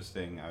is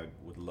interesting. I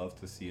would love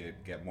to see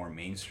it get more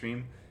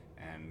mainstream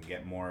and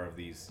get more of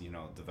these,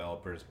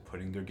 developers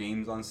putting their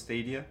games on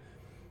Stadia.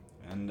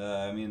 And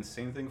I mean,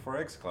 same thing for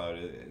xCloud.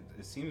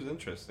 It seems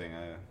interesting.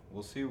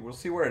 We'll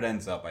see where it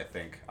ends up. I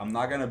think I'm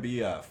not gonna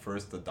be a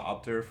first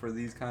adopter for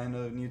these kind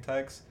of new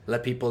techs.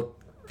 Let people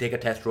take a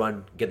test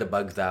run, get the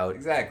bugs out.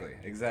 Exactly.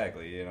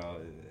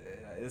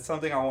 It's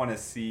something I want to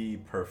see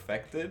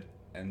perfected,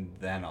 and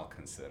then I'll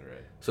consider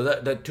it. So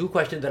the two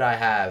questions that I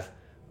have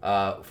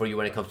for you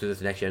when it comes to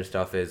this next gen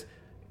stuff is,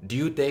 do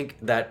you think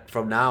that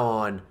from now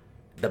on,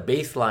 the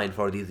baseline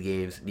for these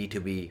games need to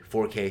be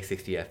 4K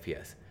 60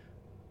 FPS?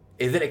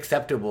 Is it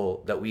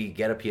acceptable that we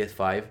get a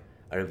PS5,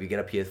 or if we get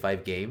a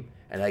PS5 game,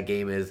 and that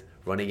game is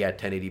running at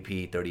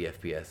 1080p 30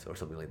 FPS or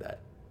something like that?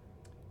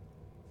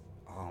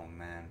 Oh,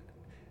 man.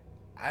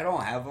 I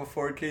don't have a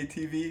 4K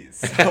TV,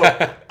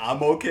 so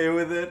I'm okay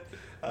with it.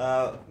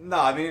 No,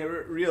 I mean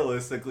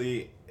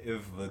realistically,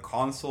 if the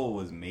console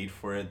was made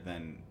for it,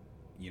 then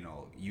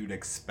you'd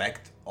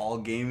expect all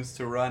games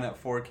to run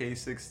at 4K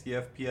 60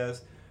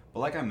 FPS. But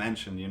like I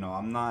mentioned,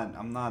 I'm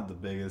not the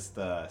biggest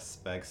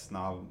spec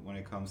snob when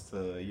it comes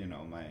to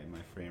my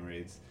frame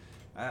rates.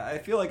 I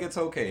feel like it's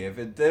okay if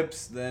it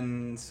dips,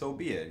 then so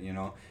be it.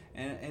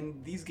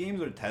 And these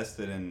games are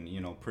tested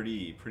in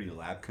pretty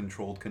lab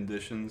controlled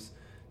conditions.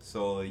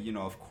 So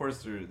of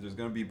course there's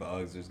gonna be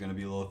bugs. There's gonna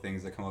be little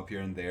things that come up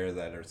here and there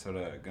that are sort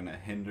of gonna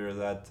hinder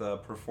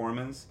that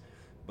performance.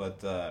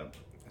 But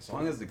as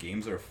long as the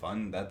games are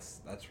fun, that's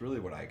really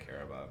what I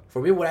care about.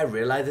 For me, what I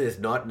realized is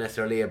it's not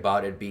necessarily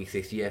about it being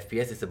 60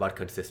 FPS, it's about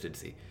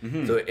consistency.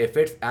 So if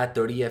it's at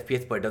 30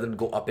 FPS but it doesn't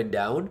go up and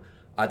down,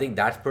 I think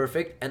that's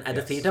perfect. And at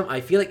the same time,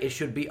 I feel like it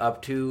should be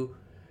up to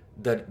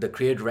the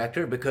creative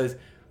director, because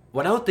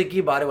when I was thinking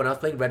about it, when I was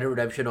playing Red Dead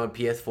Redemption on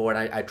PS4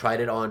 and I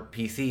tried it on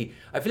PC,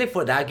 I feel like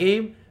for that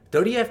game,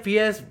 30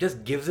 FPS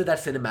just gives it that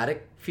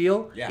cinematic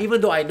feel. Yeah.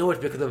 Even though I know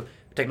it's because of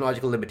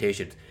technological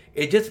limitations.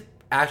 It just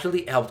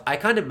actually helps. I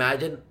can't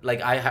imagine,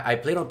 like, I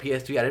played on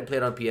PS3, I didn't play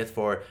it on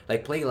PS4,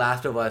 like playing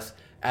Last of Us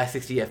at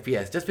 60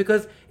 FPS, just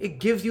because it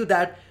gives you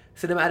that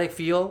cinematic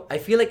feel. I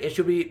feel like it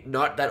should be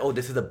not that, oh,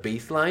 this is a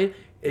baseline.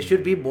 It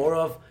should be more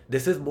of,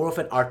 this is more of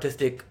an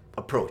artistic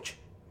approach.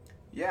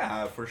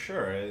 Yeah, for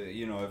sure.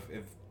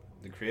 If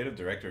the creative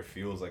director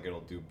feels like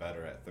it'll do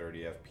better at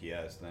 30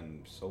 FPS,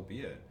 then so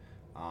be it.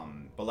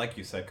 But like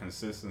you said,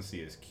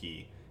 consistency is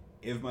key.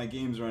 If my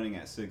game's running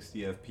at 60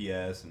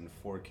 FPS and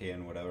 4K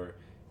and whatever,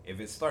 if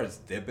it starts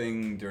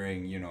dipping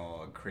during,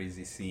 a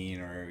crazy scene,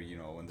 or,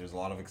 when there's a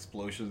lot of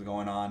explosions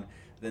going on,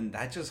 then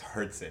that just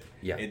hurts it.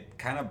 Yeah. It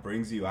kind of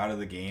brings you out of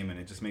the game, and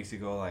it just makes you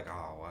go like,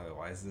 oh,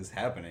 why is this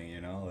happening,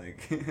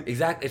 Like...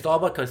 Exactly. It's all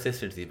about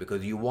consistency,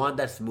 because you want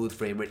that smooth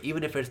frame rate,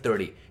 even if it's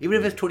 30, even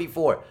if it's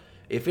 24.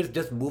 If it's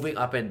just moving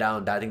up and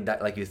down, I think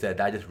that, like you said,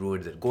 that just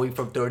ruins it. Going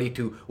from 30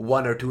 to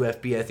 1 or 2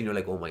 FPS, and you're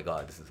like, oh my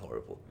god, this is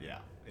horrible. Yeah.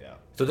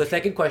 So the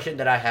second question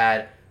that I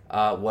had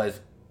was,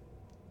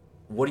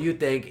 what do you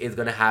think is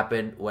going to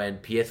happen when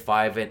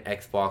PS5 and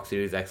Xbox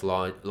Series X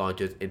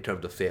launches in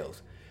terms of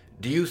sales?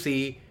 Do you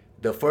see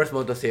the first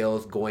month of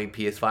sales going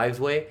PS5's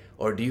way,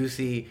 or do you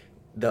see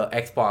the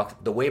Xbox,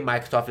 the way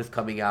Microsoft is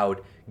coming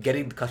out,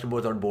 getting the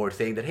customers on board,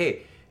 saying that,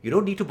 hey, you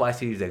don't need to buy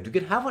Series X. You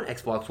can have an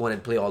Xbox One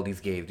and play all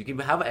these games. You can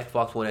have an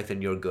Xbox One X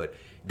and you're good.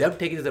 Them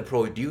taking this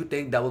approach, do you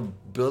think that will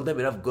build them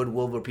enough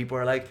goodwill where people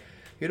are like,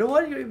 you know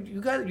what,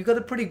 you guys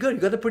are pretty good.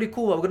 You guys are pretty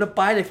cool. I'm going to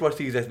buy an Xbox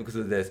Series X because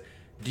of this.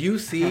 Do you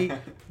see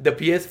the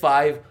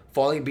PS5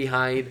 falling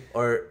behind,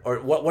 or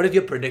what is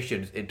your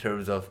predictions in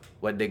terms of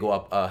when they go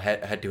up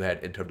head to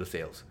head in terms of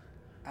sales?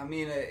 I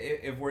mean,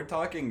 if we're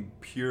talking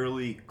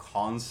purely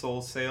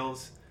console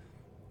sales,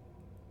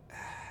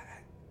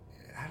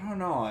 I don't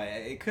know.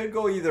 It could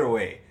go either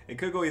way.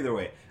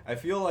 I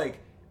feel like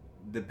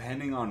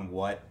depending on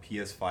what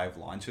PS5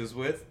 launches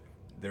with,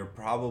 they're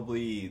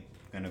probably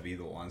going to be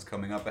the ones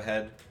coming up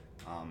ahead.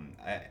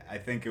 I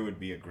think it would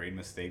be a great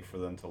mistake for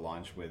them to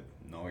launch with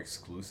no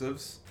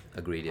exclusives.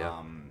 Agreed,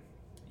 yeah.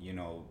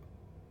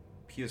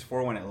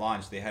 PS4 when it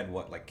launched, they had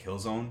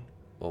Killzone.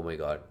 Oh my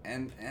god.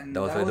 And that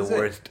was like the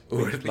worst but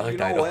launch you know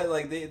title. what?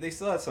 Like they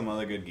still had some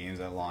other good games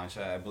at launch.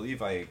 I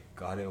believe I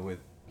got it with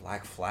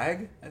Black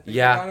Flag. I think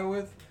I got it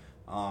with.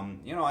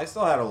 I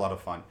still had a lot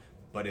of fun.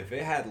 But if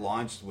it had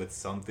launched with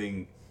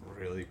something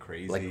really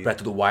crazy, like Breath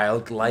of the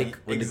Wild, with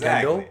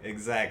Nintendo.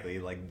 Exactly.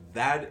 Like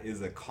that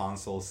is a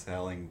console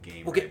selling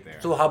game Okay, right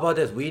there. so how about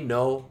this? We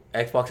know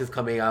Xbox is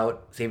coming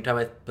out same time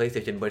as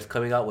PlayStation, but it's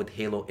coming out with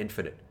Halo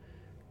Infinite.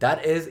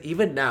 That is,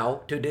 even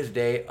now, to this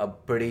day, a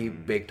pretty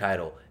big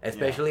title,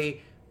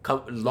 especially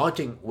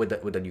launching with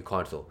the new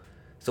console.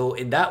 So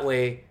in that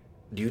way,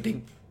 do you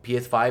think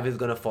PS5 is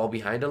going to fall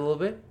behind a little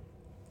bit?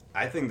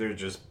 I think they're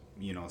just,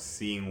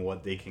 seeing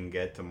what they can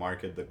get to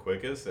market the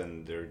quickest,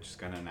 and they're just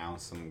going to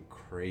announce some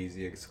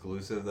crazy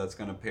exclusive that's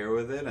going to pair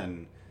with it,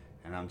 and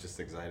I'm just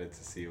excited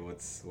to see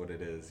what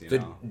it is,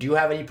 So do you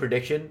have any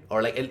prediction,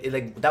 or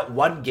like that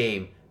one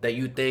game that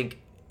you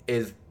think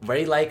is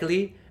very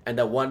likely, and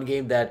that one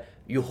game that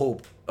you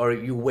hope or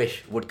you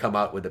wish would come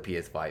out with the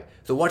PS5?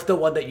 So what's the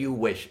one that you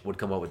wish would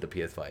come out with the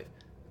PS5?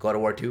 God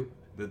of War 2?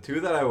 The two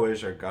that I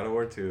wish are God of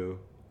War 2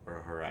 or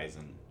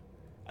Horizon.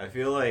 I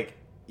feel like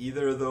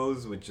either of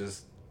those would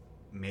just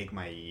make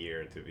my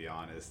year, to be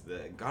honest.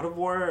 The God of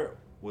War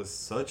was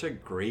such a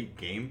great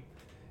game,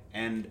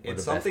 and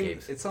it's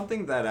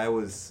something that I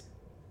was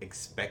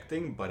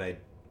expecting, but I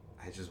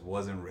just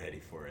wasn't ready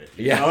for it.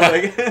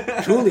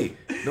 Truly.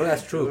 No,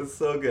 that's true. It was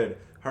so good.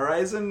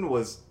 Horizon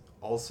was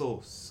also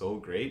so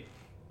great,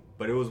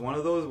 but it was one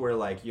of those where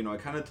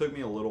it kind of took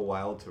me a little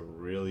while to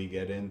really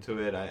get into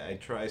it.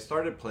 I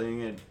started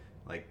playing it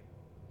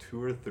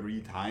 2 or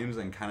 3 times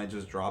and kind of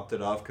just dropped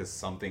it off because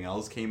something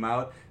else came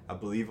out. I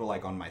believe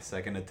on my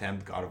second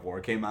attempt God of War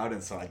came out,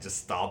 and so I just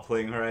stopped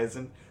playing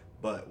Horizon.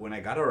 But when I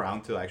got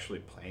around to actually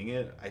playing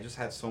it, I just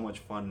had so much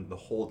fun the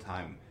whole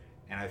time.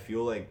 And I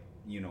feel like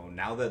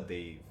now that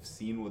they've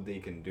seen what they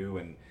can do,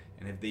 and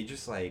if they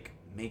just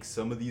make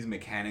some of these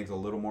mechanics a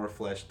little more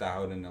fleshed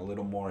out and a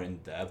little more in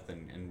depth,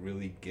 and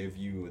really give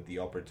you the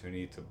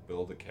opportunity to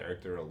build a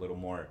character a little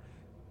more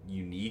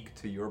unique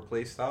to your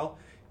playstyle,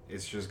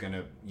 it's just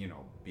gonna,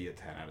 be a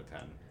 10 out of 10.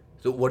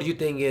 So what do you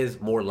think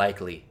is more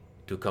likely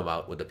to come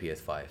out with the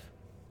PS5?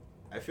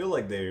 I feel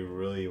like they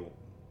really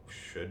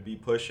should be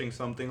pushing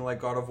something like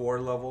God of War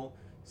level,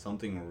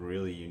 something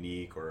really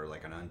unique, or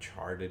like an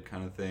Uncharted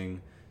kind of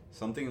thing,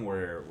 something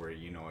where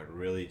it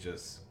really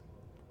just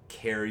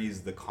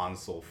carries the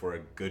console for a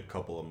good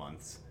couple of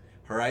months.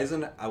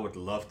 Horizon, I would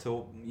love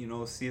to,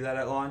 see that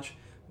at launch,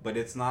 but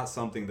it's not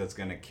something that's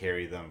going to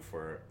carry them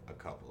for a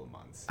couple of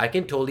months. I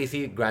can totally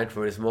see Gran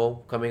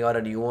Turismo coming out,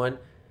 a new one.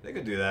 They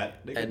could do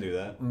that.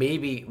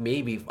 Maybe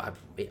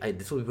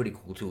this would be pretty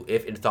cool too.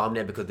 If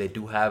Insomnia, because they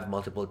do have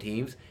multiple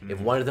teams,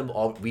 if one of them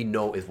all we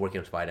know is working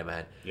on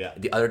Spider-Man,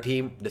 the other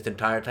team this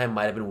entire time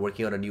might have been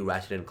working on a new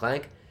Ratchet and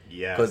Clank.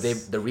 Yes.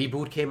 Because the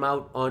reboot came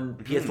out on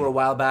PS4 a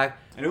while back.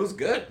 And it was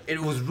good. It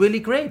was really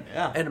great.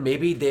 Yeah. And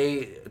maybe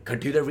they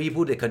continue the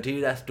reboot, they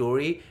continue that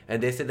story,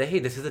 and they said that, hey,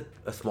 this is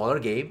a smaller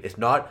game. It's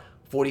not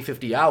 40,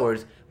 50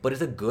 hours, but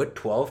it's a good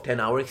 12,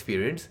 10-hour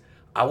experience.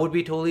 I would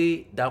be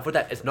totally down for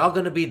that. It's not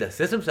going to be the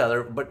system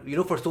seller, but,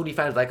 for Sony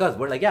fans like us,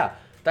 we're like, yeah,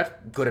 that's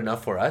good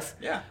enough for us.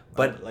 Yeah.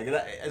 But like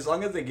that, as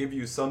long as they give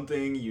you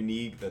something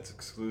unique that's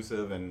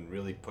exclusive and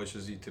really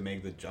pushes you to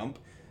make the jump,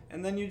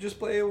 and then you just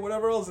play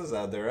whatever else is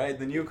out there, right?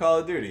 The new Call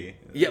of Duty.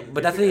 Yeah,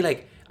 but that's the thing,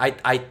 like,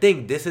 I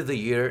think this is the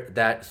year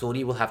that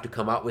Sony will have to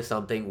come out with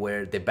something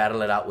where they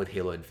battle it out with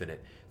Halo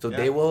Infinite. So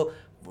they will,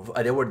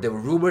 there were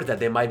rumors that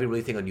they might be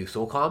releasing a new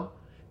SOCOM.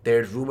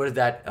 There's rumors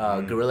that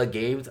Guerrilla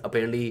Games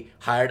apparently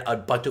hired a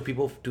bunch of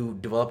people to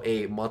develop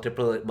a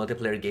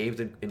multiplayer games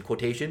in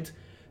quotations.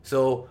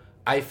 So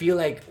I feel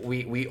like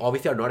we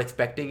obviously are not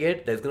expecting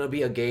it. There's going to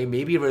be a game,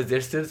 maybe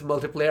Resistance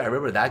multiplayer. I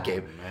remember that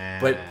game. Man.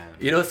 But,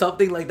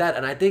 something like that.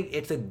 And I think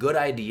it's a good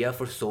idea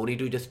for Sony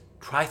to just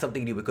try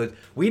something new, because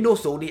we know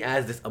Sony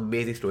as this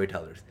amazing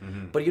storytellers.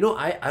 But,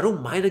 I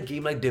don't mind a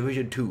game like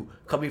Division 2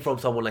 coming from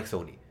someone like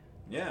Sony.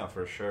 Yeah,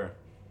 for sure.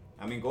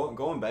 I mean,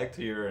 going back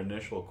to your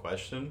initial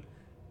question,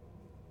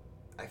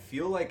 I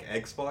feel like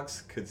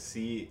Xbox could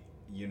see,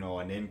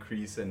 an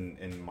increase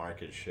in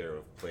market share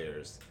of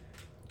players.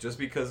 Just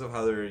because of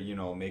how they're,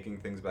 making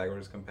things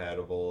backwards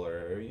compatible,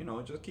 or,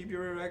 just keep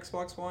your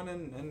Xbox One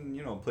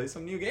and play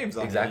some new games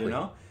on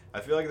it, I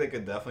feel like they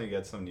could definitely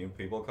get some new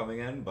people coming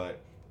in, but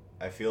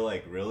I feel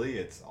like really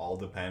it's all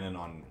dependent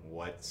on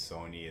what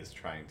Sony is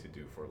trying to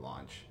do for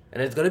launch.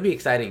 And it's going to be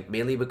exciting,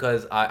 mainly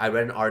because I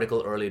read an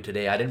article earlier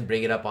today. I didn't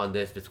bring it up on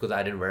this just because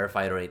I didn't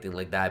verify it or anything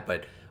like that,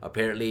 but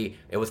apparently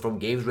it was from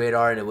Games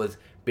Radar, and it was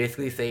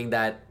basically saying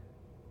that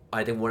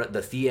I think one of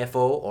the CFO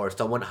or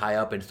someone high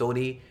up in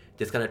Sony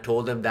just kind of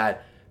told them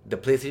that the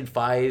PlayStation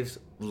 5's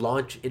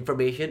launch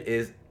information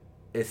is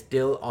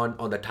still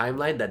on the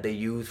timeline that they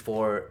use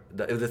for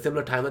it was a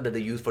similar timeline that they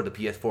used for the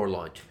PS4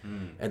 launch.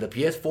 And the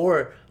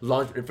PS4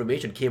 launch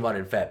information came out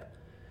in Feb.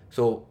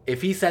 So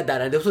if he said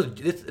that, and this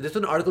was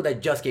an article that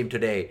just came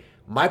today,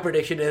 my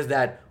prediction is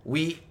that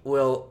we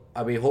will,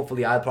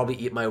 hopefully I'll probably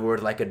eat my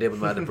words like I did with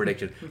my other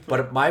prediction.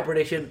 But my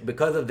prediction,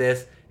 because of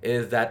this,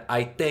 is that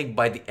I think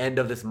by the end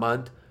of this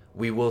month,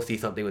 we will see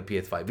something with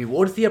PS5. We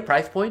won't see a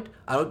price point.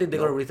 I don't think they're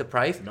going to release a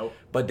price. Nope.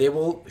 But they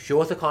will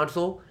show us a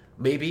console,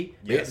 maybe.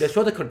 Yes. They'll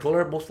show the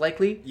controller, most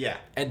likely. Yeah.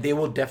 And they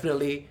will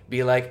definitely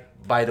be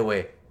like, by the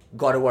way,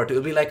 God of War 2.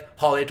 It'll be like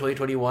Holiday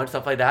 2021,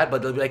 stuff like that,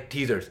 but they'll be like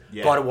teasers.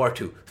 Yeah. God of War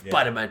 2, Yeah.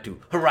 Spider-Man 2,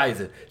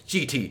 Horizon,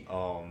 GT.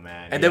 Oh,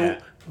 man. And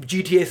then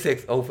GTA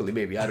 6, hopefully,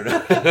 maybe. I don't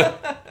know.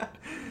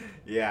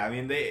 Yeah, I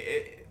mean,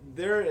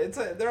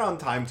 they're on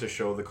time to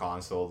show the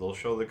console. They'll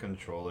show the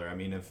controller. I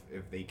mean, if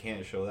they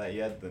can't show that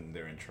yet, then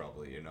they're in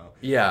trouble,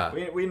 Yeah.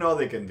 We know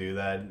they can do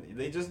that.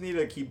 They just need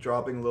to keep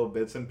dropping little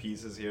bits and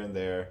pieces here and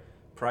there.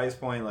 Price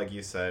point, like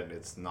you said,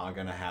 it's not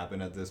gonna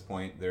happen at this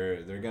point.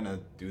 They're gonna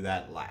do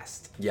that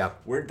last. Yeah.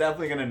 We're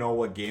definitely gonna know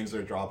what games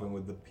are dropping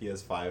with the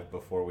PS5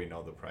 before we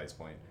know the price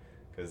point,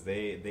 because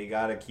they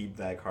gotta keep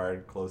that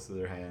card close to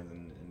their hands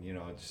and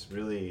just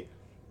really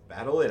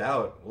battle it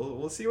out.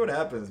 We'll see what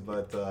happens,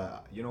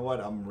 but you know what?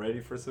 I'm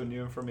ready for some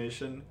new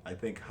information. I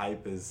think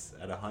hype is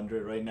at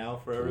 100 right now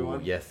for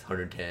everyone. Ooh, yes,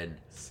 110.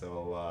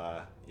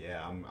 So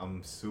yeah,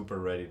 I'm super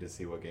ready to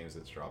see what games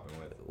it's dropping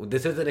with.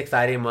 This is an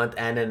exciting month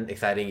and an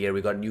exciting year.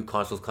 We got new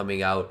consoles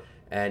coming out,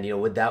 and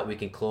with that we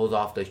can close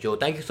off the show.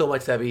 Thank you so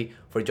much, Sebi,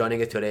 for joining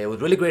us today. It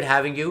was really great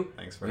having you.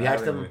 Thanks for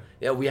having me.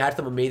 Yeah, we had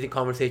some amazing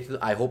conversations.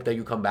 I hope that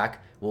you come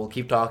back. We'll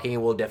keep talking,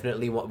 and we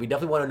definitely want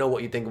to know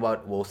what you think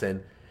about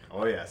Wolcen.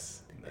 Oh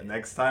yes.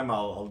 Next time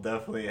I'll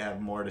definitely have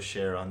more to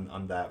share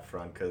on that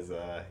front, because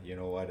you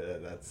know what,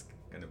 that's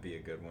gonna be a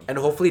good one. And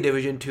hopefully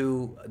Division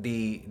 2,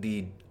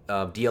 the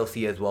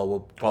DLC as well.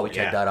 We'll probably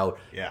check that out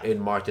in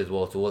March as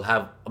well. So we'll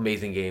have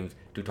amazing games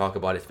to talk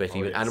about,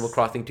 especially with Animal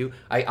Crossing 2.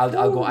 I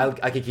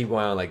can keep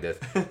going on like this.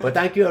 But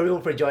thank you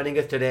everyone for joining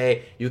us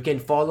today. You can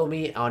follow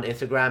me on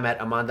Instagram at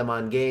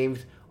Amandaman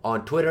Games,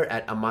 on Twitter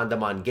at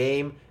Amandaman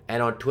Game,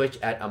 and on Twitch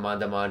at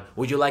Amandaman.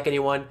 Would you like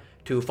anyone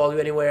to follow you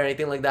anywhere,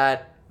 anything like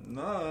that?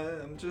 No,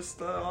 I'm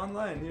just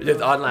online. You Just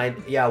know.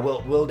 online. Yeah,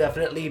 we'll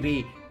definitely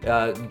be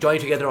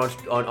joining together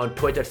on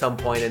Twitch at some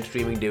point and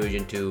streaming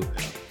Division 2.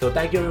 So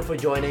thank you everyone for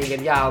joining,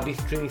 and yeah, I'll be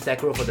streaming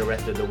Sekiro for the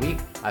rest of the week.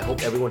 I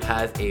hope everyone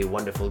has a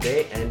wonderful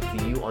day, and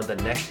see you on the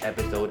next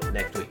episode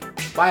next week.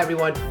 Bye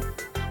everyone.